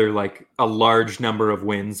together a large number of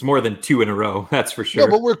wins, more than 2 in a row. That's for sure.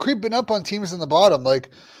 No, but we're creeping up on teams in the bottom. We're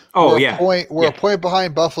a point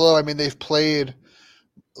behind Buffalo. I mean, they've played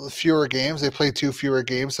fewer games. They played 2 fewer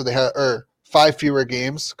games, so they had 5 fewer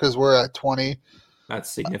games because we're at 20.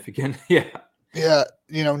 That's significant. Yeah. Yeah,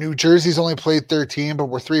 New Jersey's only played 13, but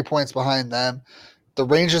we're 3 points behind them. The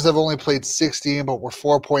Rangers have only played 16, but we're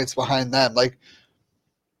 4 points behind them.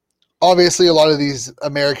 Obviously, a lot of these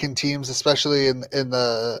American teams, especially in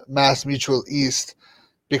the Mass Mutual East,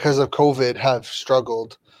 because of COVID, have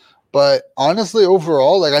struggled. But honestly,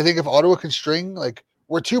 overall, I think if Ottawa can string,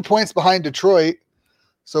 we're 2 points behind Detroit.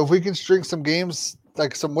 So if we can string some games,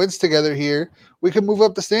 some wins together here, we can move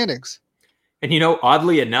up the standings. And,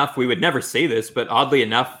 oddly enough, we would never say this, but oddly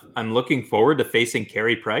enough, I'm looking forward to facing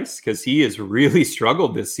Carey Price because he has really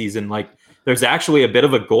struggled this season. There's actually a bit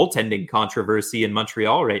of a goaltending controversy in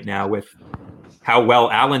Montreal right now with how well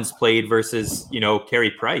Allen's played versus,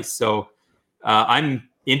 Carey Price. So I'm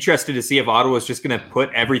interested to see if Ottawa's just going to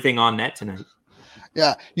put everything on net tonight.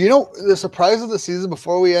 Yeah. The surprise of the season,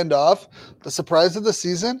 before we end off, the surprise of the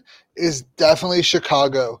season is definitely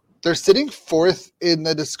Chicago. They're sitting 4th in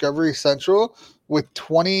the Discovery Central with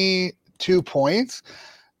 22 points.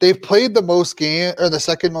 They've played the most game or the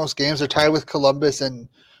second most games. They're tied with Columbus in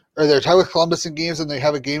games, and they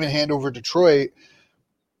have a game in hand over Detroit.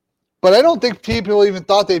 But I don't think people even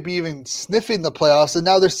thought they'd be even sniffing the playoffs, and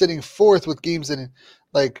now they're sitting fourth with games in,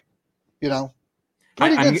 pretty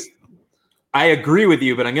good. I agree with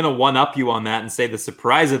you, but I'm going to one-up you on that and say the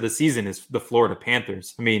surprise of the season is the Florida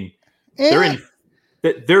Panthers. I mean,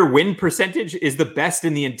 their win percentage is the best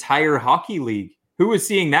in the entire hockey league. Who was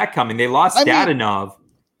seeing that coming? They lost Dadonov.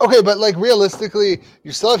 Okay, but realistically,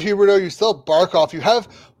 you still have Huberdeau, you still have Barkov, you have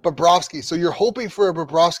Bobrovsky, so you're hoping for a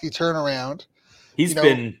Bobrovsky turnaround. He's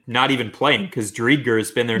been not even playing because Driedger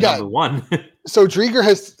has been their number one. So Driedger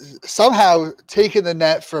has somehow taken the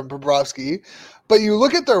net from Bobrovsky, but you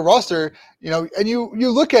look at their roster, and you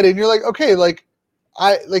look at it and you're like, okay,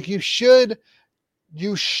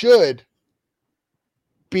 you should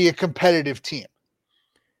be a competitive team.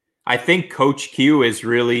 I think Coach Q is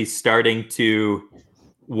really starting to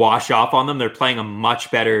wash off on them. They're playing a much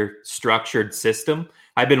better structured system.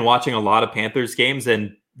 I've been watching a lot of Panthers games,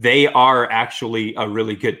 and they are actually a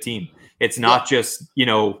really good team. It's not just,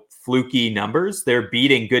 fluky numbers. They're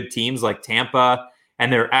beating good teams like Tampa,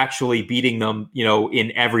 and they're actually beating them,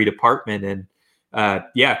 in every department. And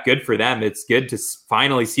good for them. It's good to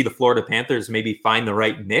finally see the Florida Panthers maybe find the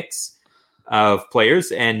right mix of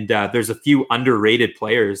players. And there's a few underrated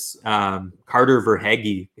players. Carter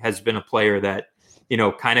Verhaeghe has been a player that,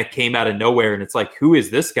 kind of came out of nowhere. And it's like, who is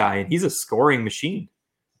this guy? And he's a scoring machine.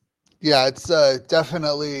 Yeah, it's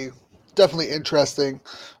definitely interesting.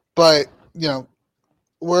 But,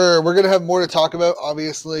 we're going to have more to talk about,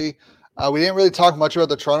 obviously. We didn't really talk much about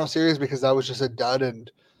the Toronto series because that was just a dud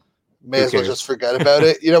and may as well just forget about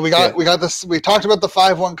it. We got this. We talked about the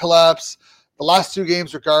 5-1 collapse. The last two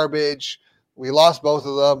games were garbage. We lost both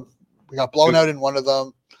of them. We got blown out in one of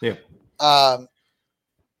them. Yeah.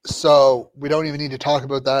 So we don't even need to talk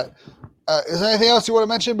about that. Is there anything else you want to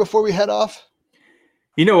mention before we head off?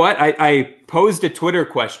 You know what? I posed a Twitter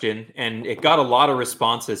question and it got a lot of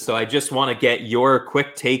responses. So I just want to get your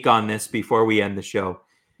quick take on this before we end the show.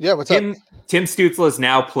 Yeah, what's up? Tim Stützle has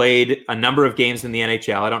now played a number of games in the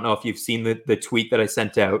NHL. I don't know if you've seen the tweet that I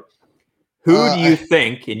sent out. Who do you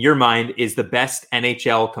think, in your mind, is the best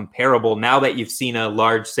NHL comparable now that you've seen a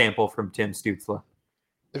large sample from Tim Stützle?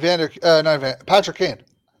 Patrick Kane.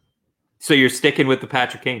 So you're sticking with the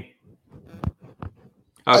Patrick Kane.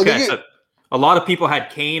 Okay, so a lot of people had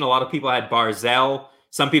Kane. A lot of people had Barzal.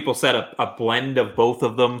 Some people said a blend of both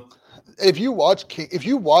of them. If you watch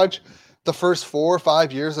the first 4 or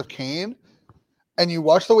 5 years of Kane, and you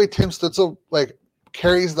watch the way Tim Stützle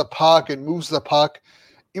carries the puck and moves the puck,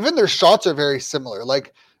 even their shots are very similar.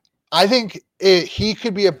 I think he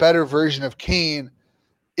could be a better version of Kane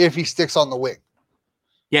if he sticks on the wing.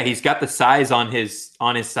 Yeah, he's got the size on his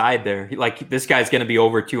side there. This guy's going to be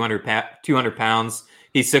over 200 pounds.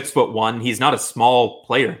 He's 6'1". He's not a small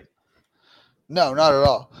player. No, not at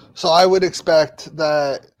all. So I would expect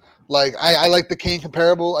that. I like the Kane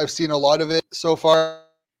comparable. I've seen a lot of it so far.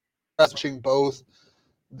 Watching both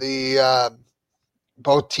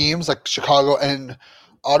teams, like Chicago and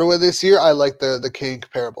Ottawa this year, I like the Kane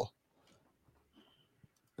comparable.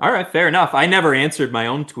 All right, fair enough. I never answered my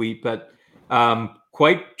own tweet, but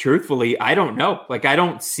quite truthfully, I don't know. I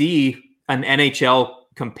don't see an NHL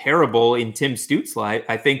comparable in Tim Stützle.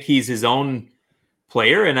 I think he's his own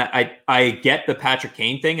player, and I get the Patrick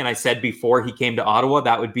Kane thing. And I said before he came to Ottawa,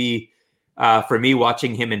 that would be for me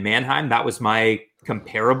watching him in Mannheim. That was my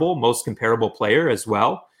most comparable player as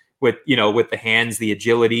well. With the hands, the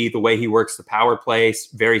agility, the way he works the power play,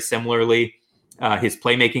 very similarly, his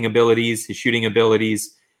playmaking abilities, his shooting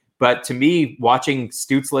abilities. But to me, watching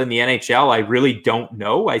Stützle in the NHL, I really don't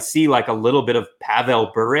know. I see a little bit of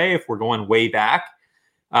Pavel Bure if we're going way back.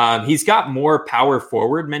 He's got more power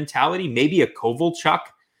forward mentality, maybe a Kovalchuk,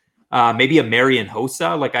 maybe a Marian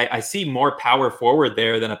Hossa. I see more power forward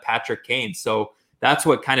there than a Patrick Kane. So that's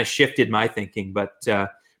what kind of shifted my thinking. But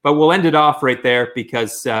we'll end it off right there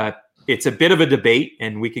because it's a bit of a debate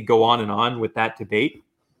and we could go on and on with that debate.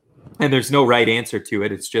 And there's no right answer to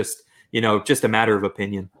it. It's just a matter of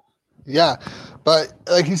opinion. Yeah, but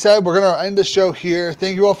like you said, we're going to end the show here.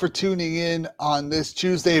 Thank you all for tuning in on this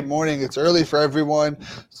Tuesday morning. It's early for everyone.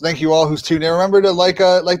 So thank you all who's tuned in. Remember to like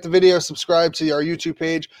the video, subscribe to our YouTube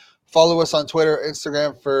page, follow us on Twitter,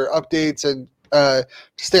 Instagram for updates, and to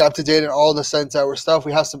stay up to date on all the Sens Hour stuff.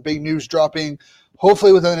 We have some big news dropping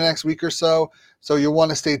hopefully within the next week or so. So you'll want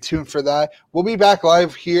to stay tuned for that. We'll be back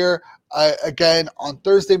live here again on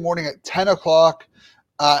Thursday morning at 10 o'clock.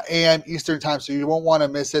 a.m. Eastern time, so you won't want to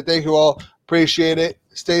miss it. Thank you all. Appreciate it.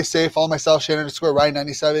 Stay safe. Follow myself, Shannon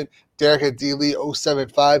 _Ryan97. Derek at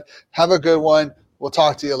DLee075. Have a good one. We'll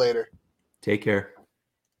talk to you later. Take care.